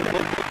it's set him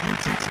up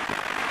with beauty.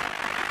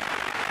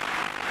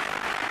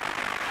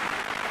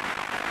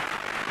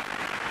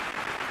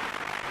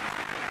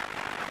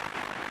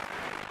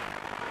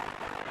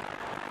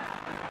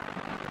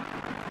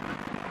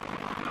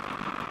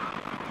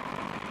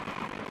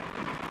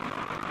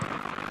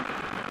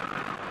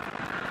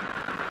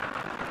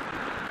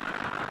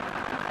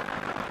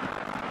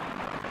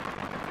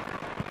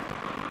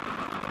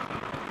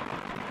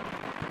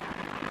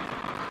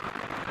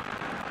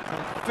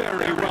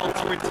 Very well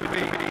to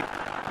intervene.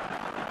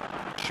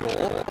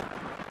 Sure.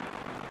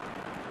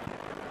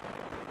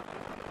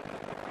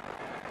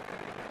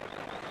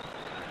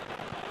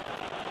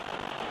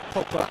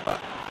 Popper.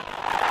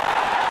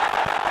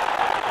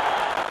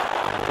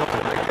 We're not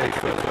going to make any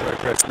further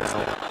progress now.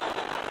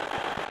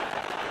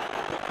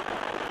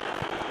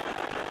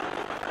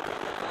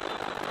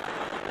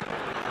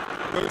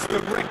 Goes the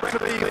ring to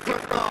the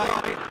front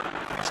line.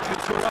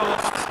 Questions were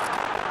asked.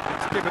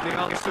 He's given the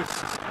answers.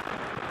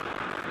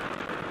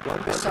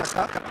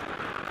 Wan-Bissaka.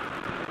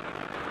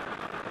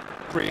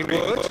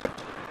 Greenwood.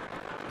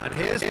 And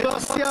here's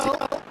Martial.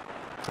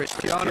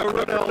 Cristiano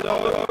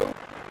Ronaldo.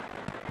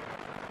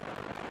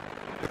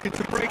 Looking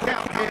to break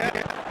out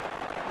here.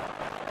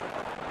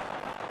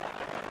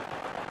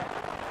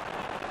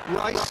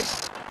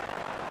 Rice.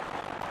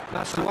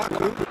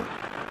 Masuaku.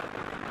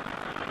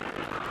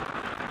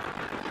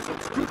 Some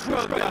good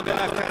run down the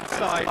left-hand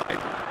side.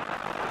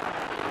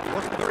 He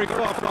wasn't very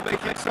far from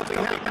making something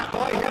happen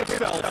by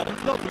himself.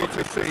 Lovely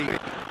to see.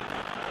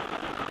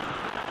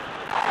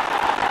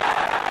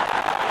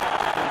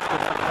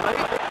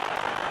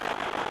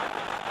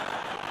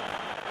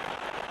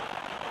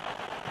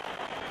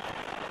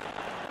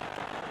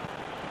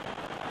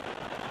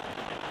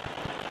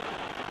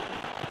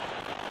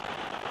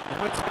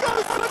 Let's go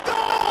for the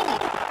goal!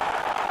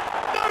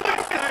 No,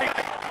 this is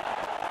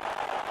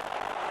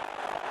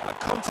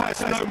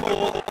contact no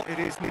more. It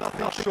is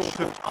nothing short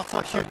of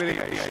utter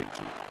humiliation.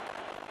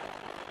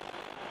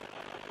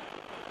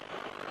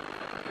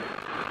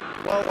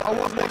 Well, I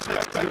wasn't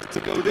expecting it to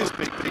go this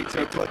big,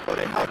 Peter, but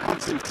it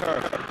happened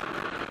superb.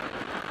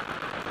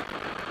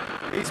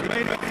 He's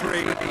made it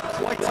free.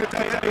 Quite a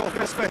day at the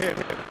office for him.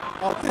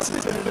 Oh, this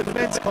has been an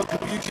immense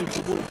contribution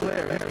to one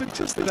player. He's been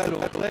just about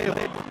unplayable.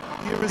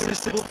 The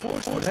irresistible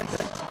force for him.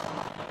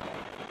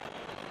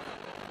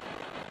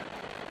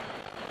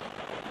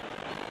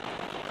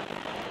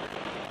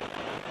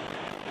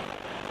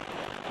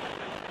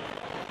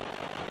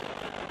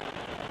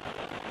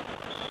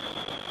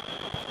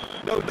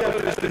 No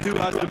doubt as to who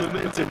has the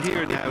momentum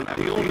here now.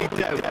 The only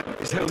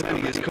doubt is how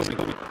many is coming.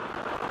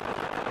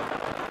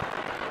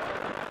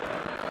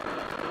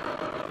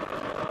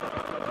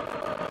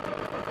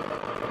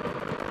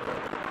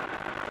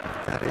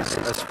 That is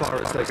as far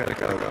as they're going to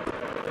go.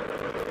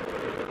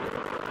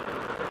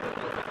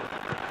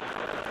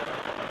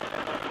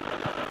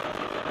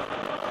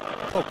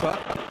 Pogba.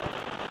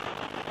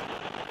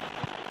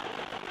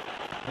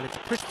 And it's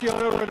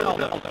Cristiano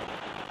Ronaldo.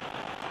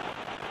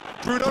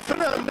 Bruno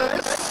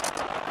Fernandes.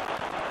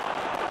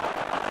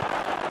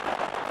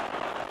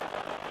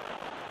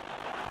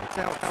 It's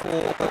out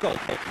for a goal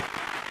kick.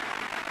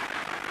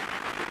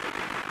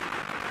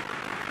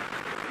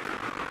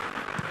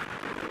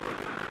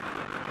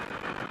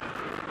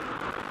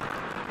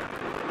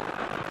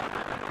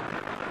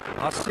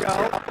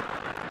 Martial.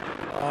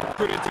 Oh,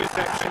 good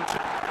interception.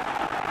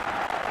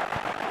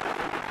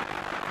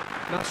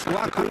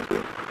 Masuaku.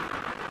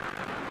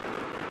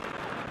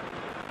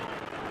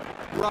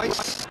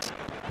 Rice.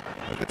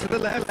 Over to the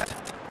left.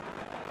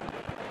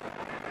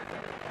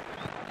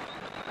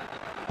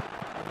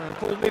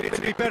 Ball needed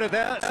to be better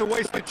there. It's a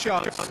wasted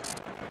chance.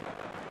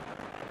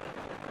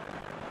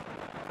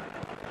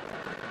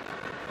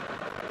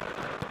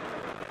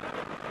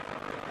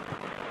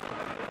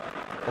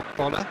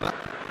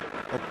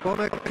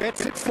 Ogbonna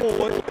gets it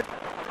forward.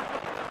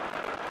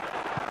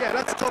 Yeah,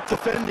 that's top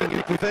defending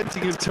and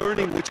preventing him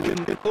turning, which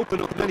can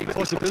open up many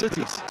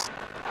possibilities.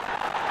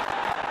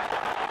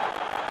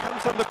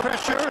 Comes under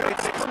pressure,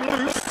 it's come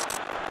loose.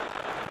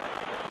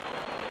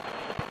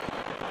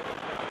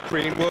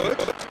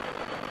 Greenwood.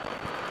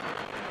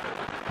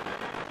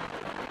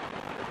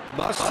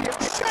 Martial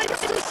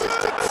shakes the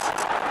shoot!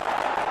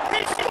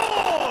 He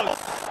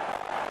scores!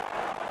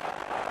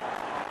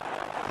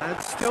 And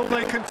still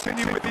they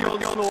continue with the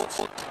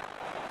onslaught.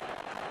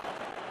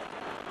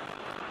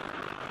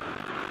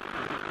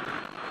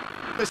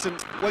 Listen,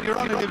 when you're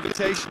on an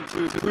invitation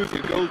to improve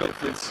your goal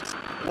difference,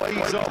 why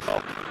he's off?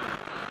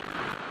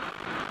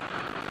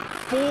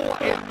 4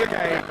 in the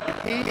game.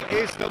 He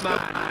is the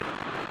man.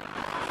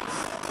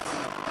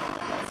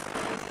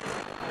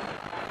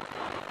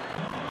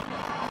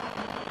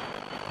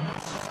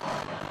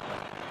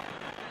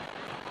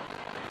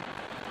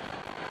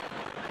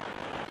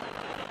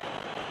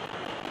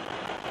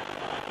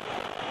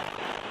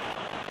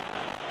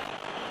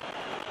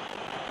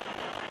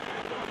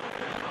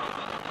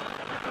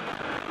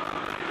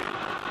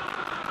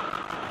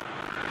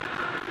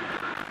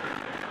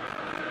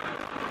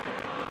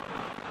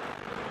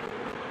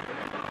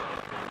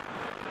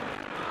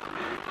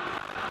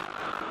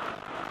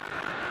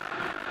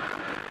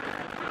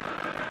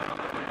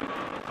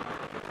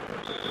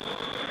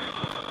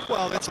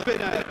 Well, it's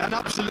been an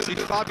absolutely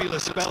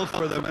fabulous spell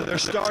for them, and they're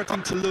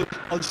starting to look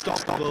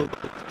unstoppable.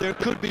 There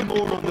could be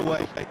more on the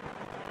way.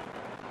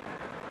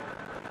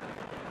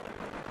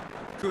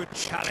 Good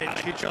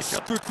challenge, he just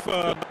stood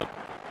firm.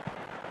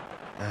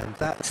 And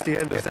that's the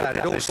end of that.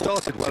 It all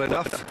started well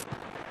enough.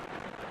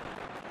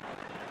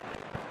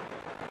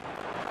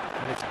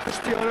 And it's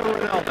Cristiano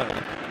Ronaldo.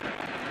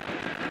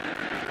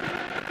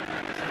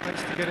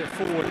 Tries to get it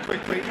forward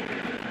quickly.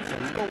 So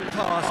he's got the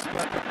pass,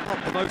 but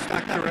not the most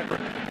accurate.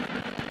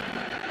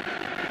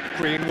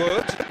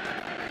 Greenwood.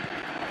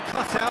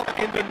 Cut out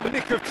in the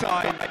nick of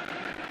time.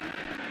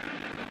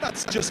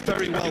 That's just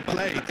very well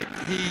played.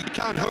 He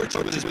can't hurt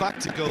you with his back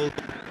to goal,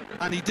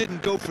 and he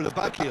didn't go for the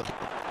back heel.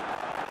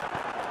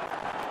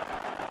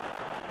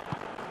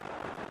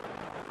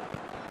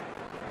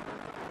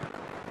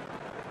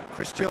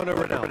 Cristiano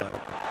Ronaldo.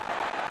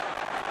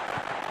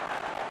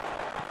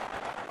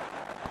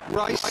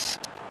 Rice.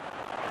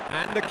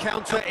 And the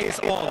counter is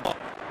on.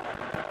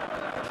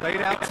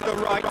 Played out to the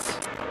right.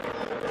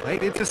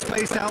 Played into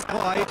space out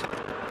wide.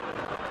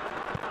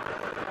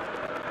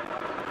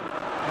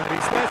 And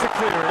he's there to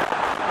clear it.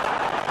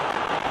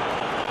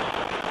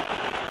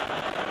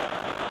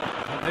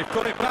 And they've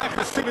got it back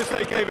as soon as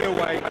they gave it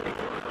away.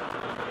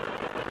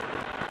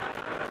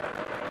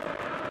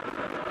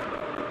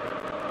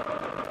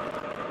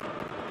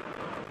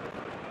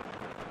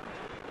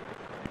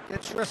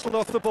 Gets wrestled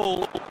off the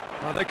ball.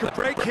 Oh, they could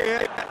break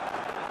here.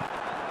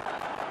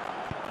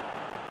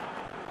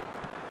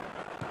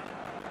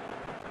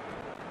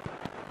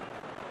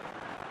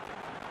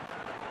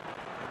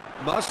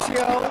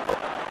 Martial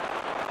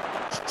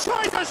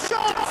tries a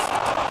shot!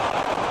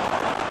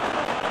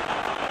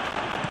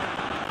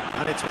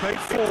 And it's played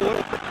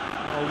forward.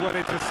 Oh, well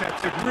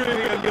intercepted,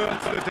 really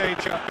alert to the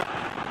danger.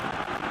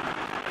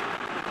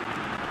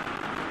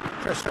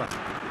 Cresswell.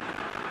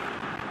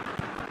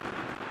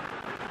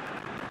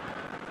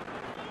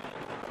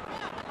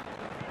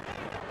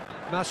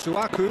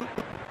 Masuaku.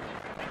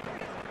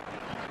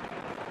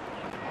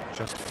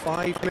 Just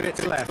 5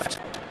 minutes left.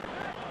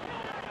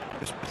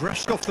 Just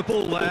brushed off the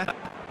ball there.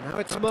 Now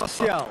it's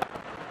Martial.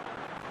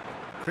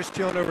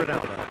 Cristiano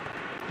Ronaldo.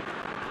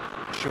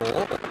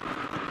 Shaw.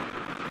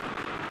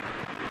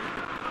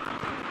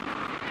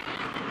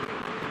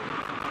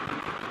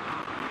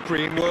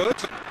 Greenwood.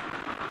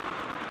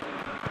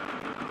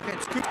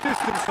 Gets good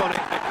distance on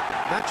it.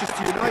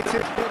 Manchester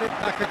United get it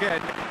back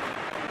again.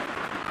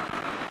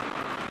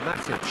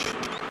 Matic.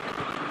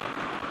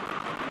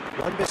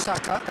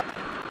 Wan-Bissaka.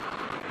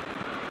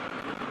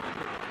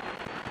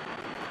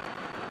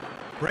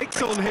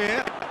 Breaks on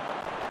here.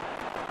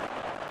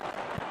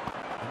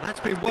 And that's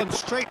been won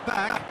straight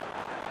back.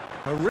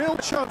 A real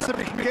chance that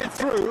he can get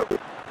through.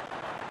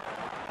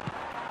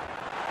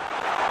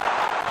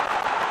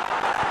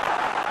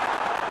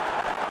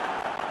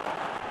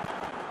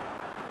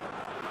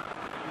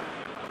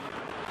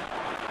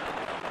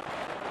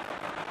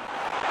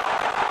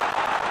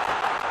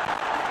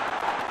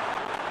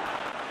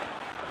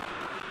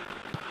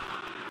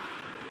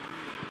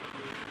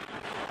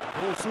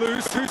 Ball's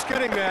loose, who's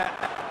getting there?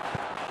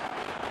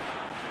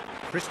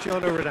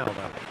 Cristiano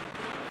Ronaldo.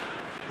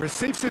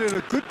 Receives it in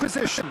a good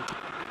position.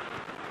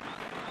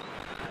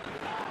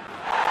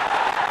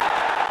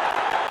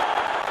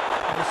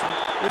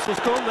 This was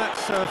gone,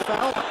 that's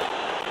foul.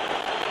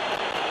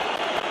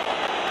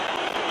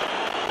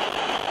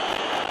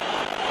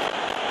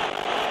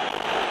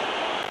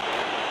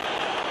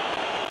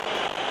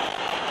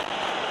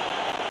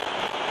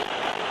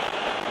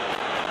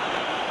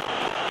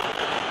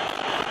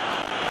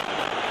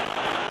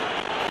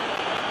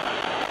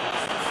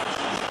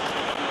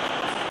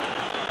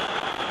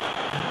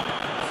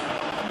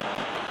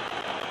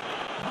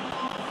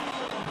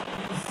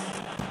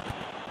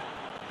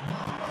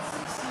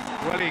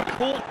 Well, he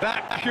called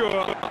that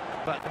pure,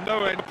 but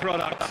no end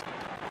product.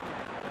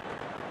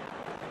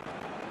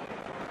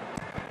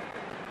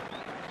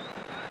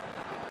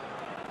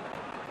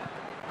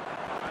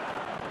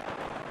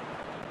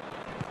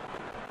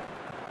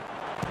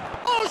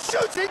 Oh,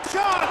 shooting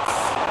chance!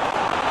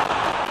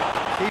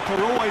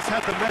 Keeper always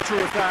had the measure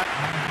of that.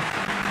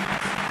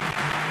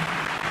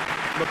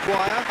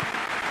 Maguire.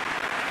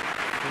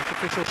 This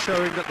official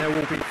showing that there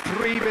will be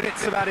 3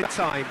 minutes of added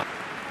time.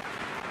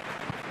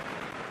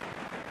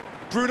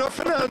 Bruno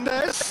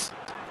Fernandes,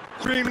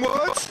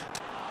 Greenwood,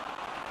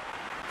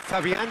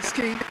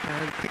 Fabianski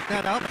can pick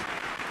that up.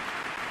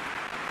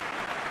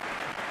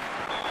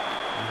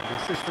 And the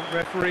assistant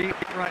referee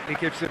rightly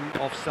gives him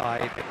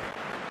offside.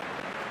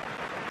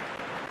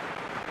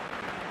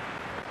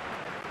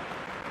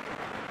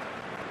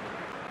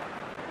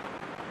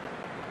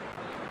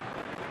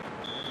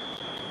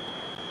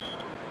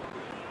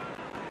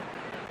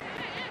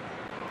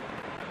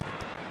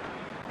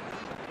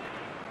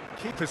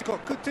 Keeper's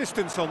got good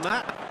distance on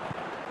that.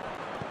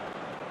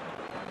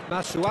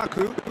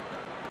 Masuaku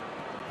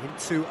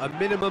into a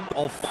minimum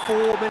of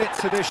 4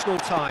 minutes additional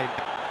time.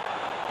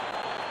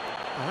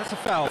 Oh, that's a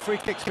foul. Free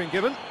kick's been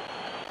given.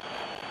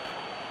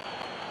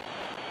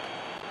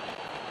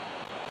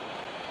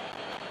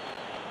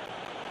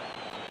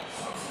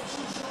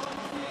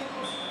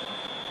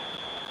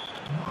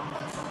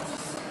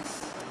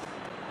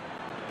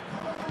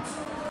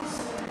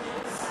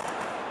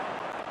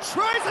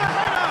 Tries a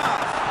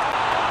header!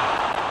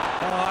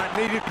 Oh, it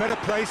needed better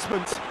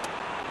placement.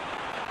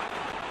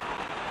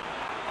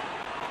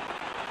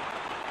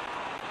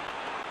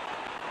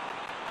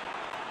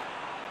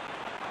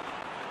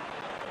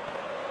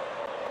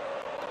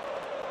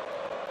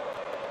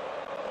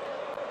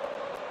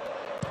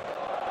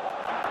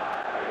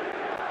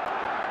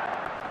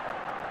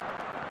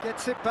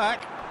 Gets it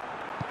back.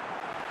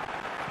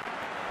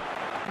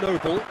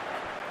 Noble.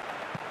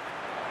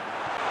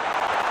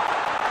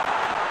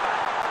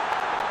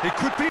 It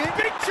could be a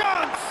big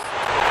chance!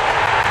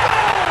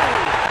 Goal!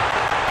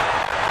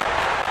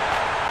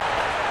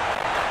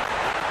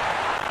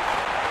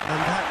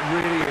 And that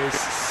really is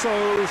so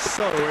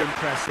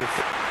impressive.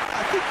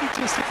 I think he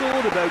just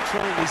thought about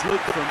trying his luck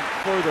from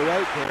further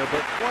out there,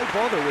 but why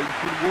bother when you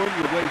can worm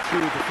your way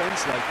through a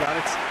defence like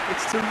that?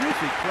 It's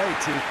terrific play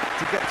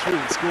to get through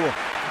and score.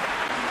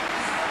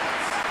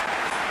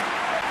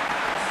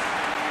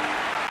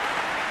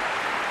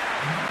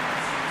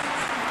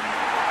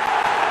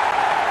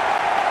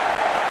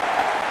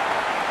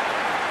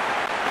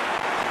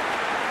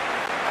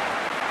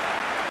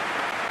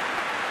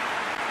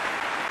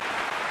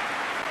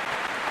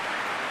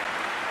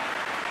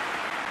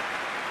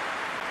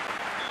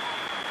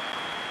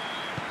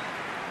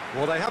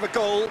 Well, they have a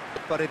goal,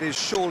 but it is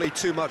surely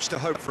too much to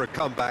hope for a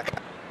comeback.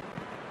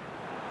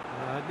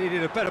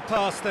 Needed a better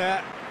pass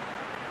there.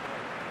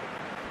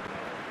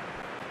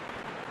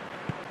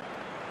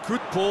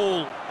 Good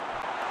ball.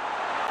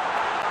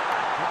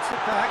 Gets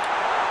it back.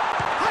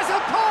 Has a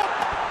pop!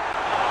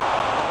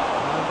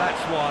 And that's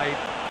That's wide.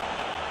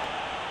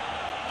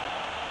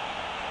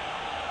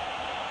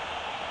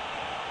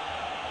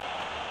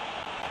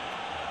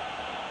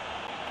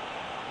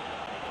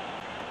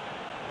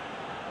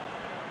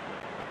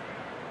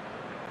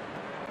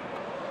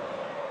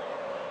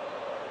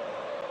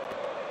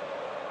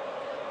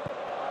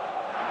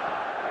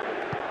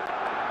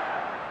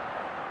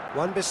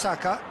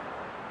 Wan-Bissaka.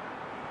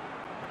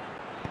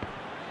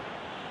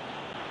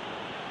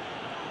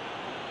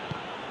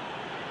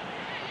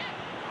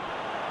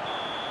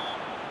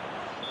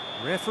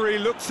 Referee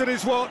looks at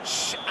his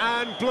watch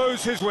and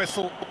blows his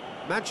whistle.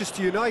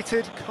 Manchester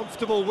United,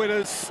 comfortable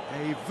winners.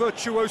 A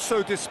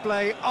virtuoso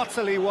display,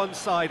 utterly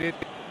one-sided.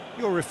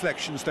 Your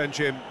reflections then,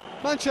 Jim?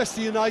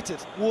 Manchester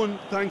United won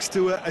thanks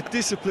to a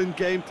disciplined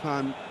game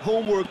plan.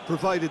 Homework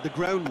provided the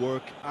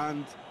groundwork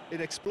and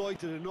it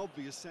exploited an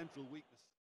obvious central weakness.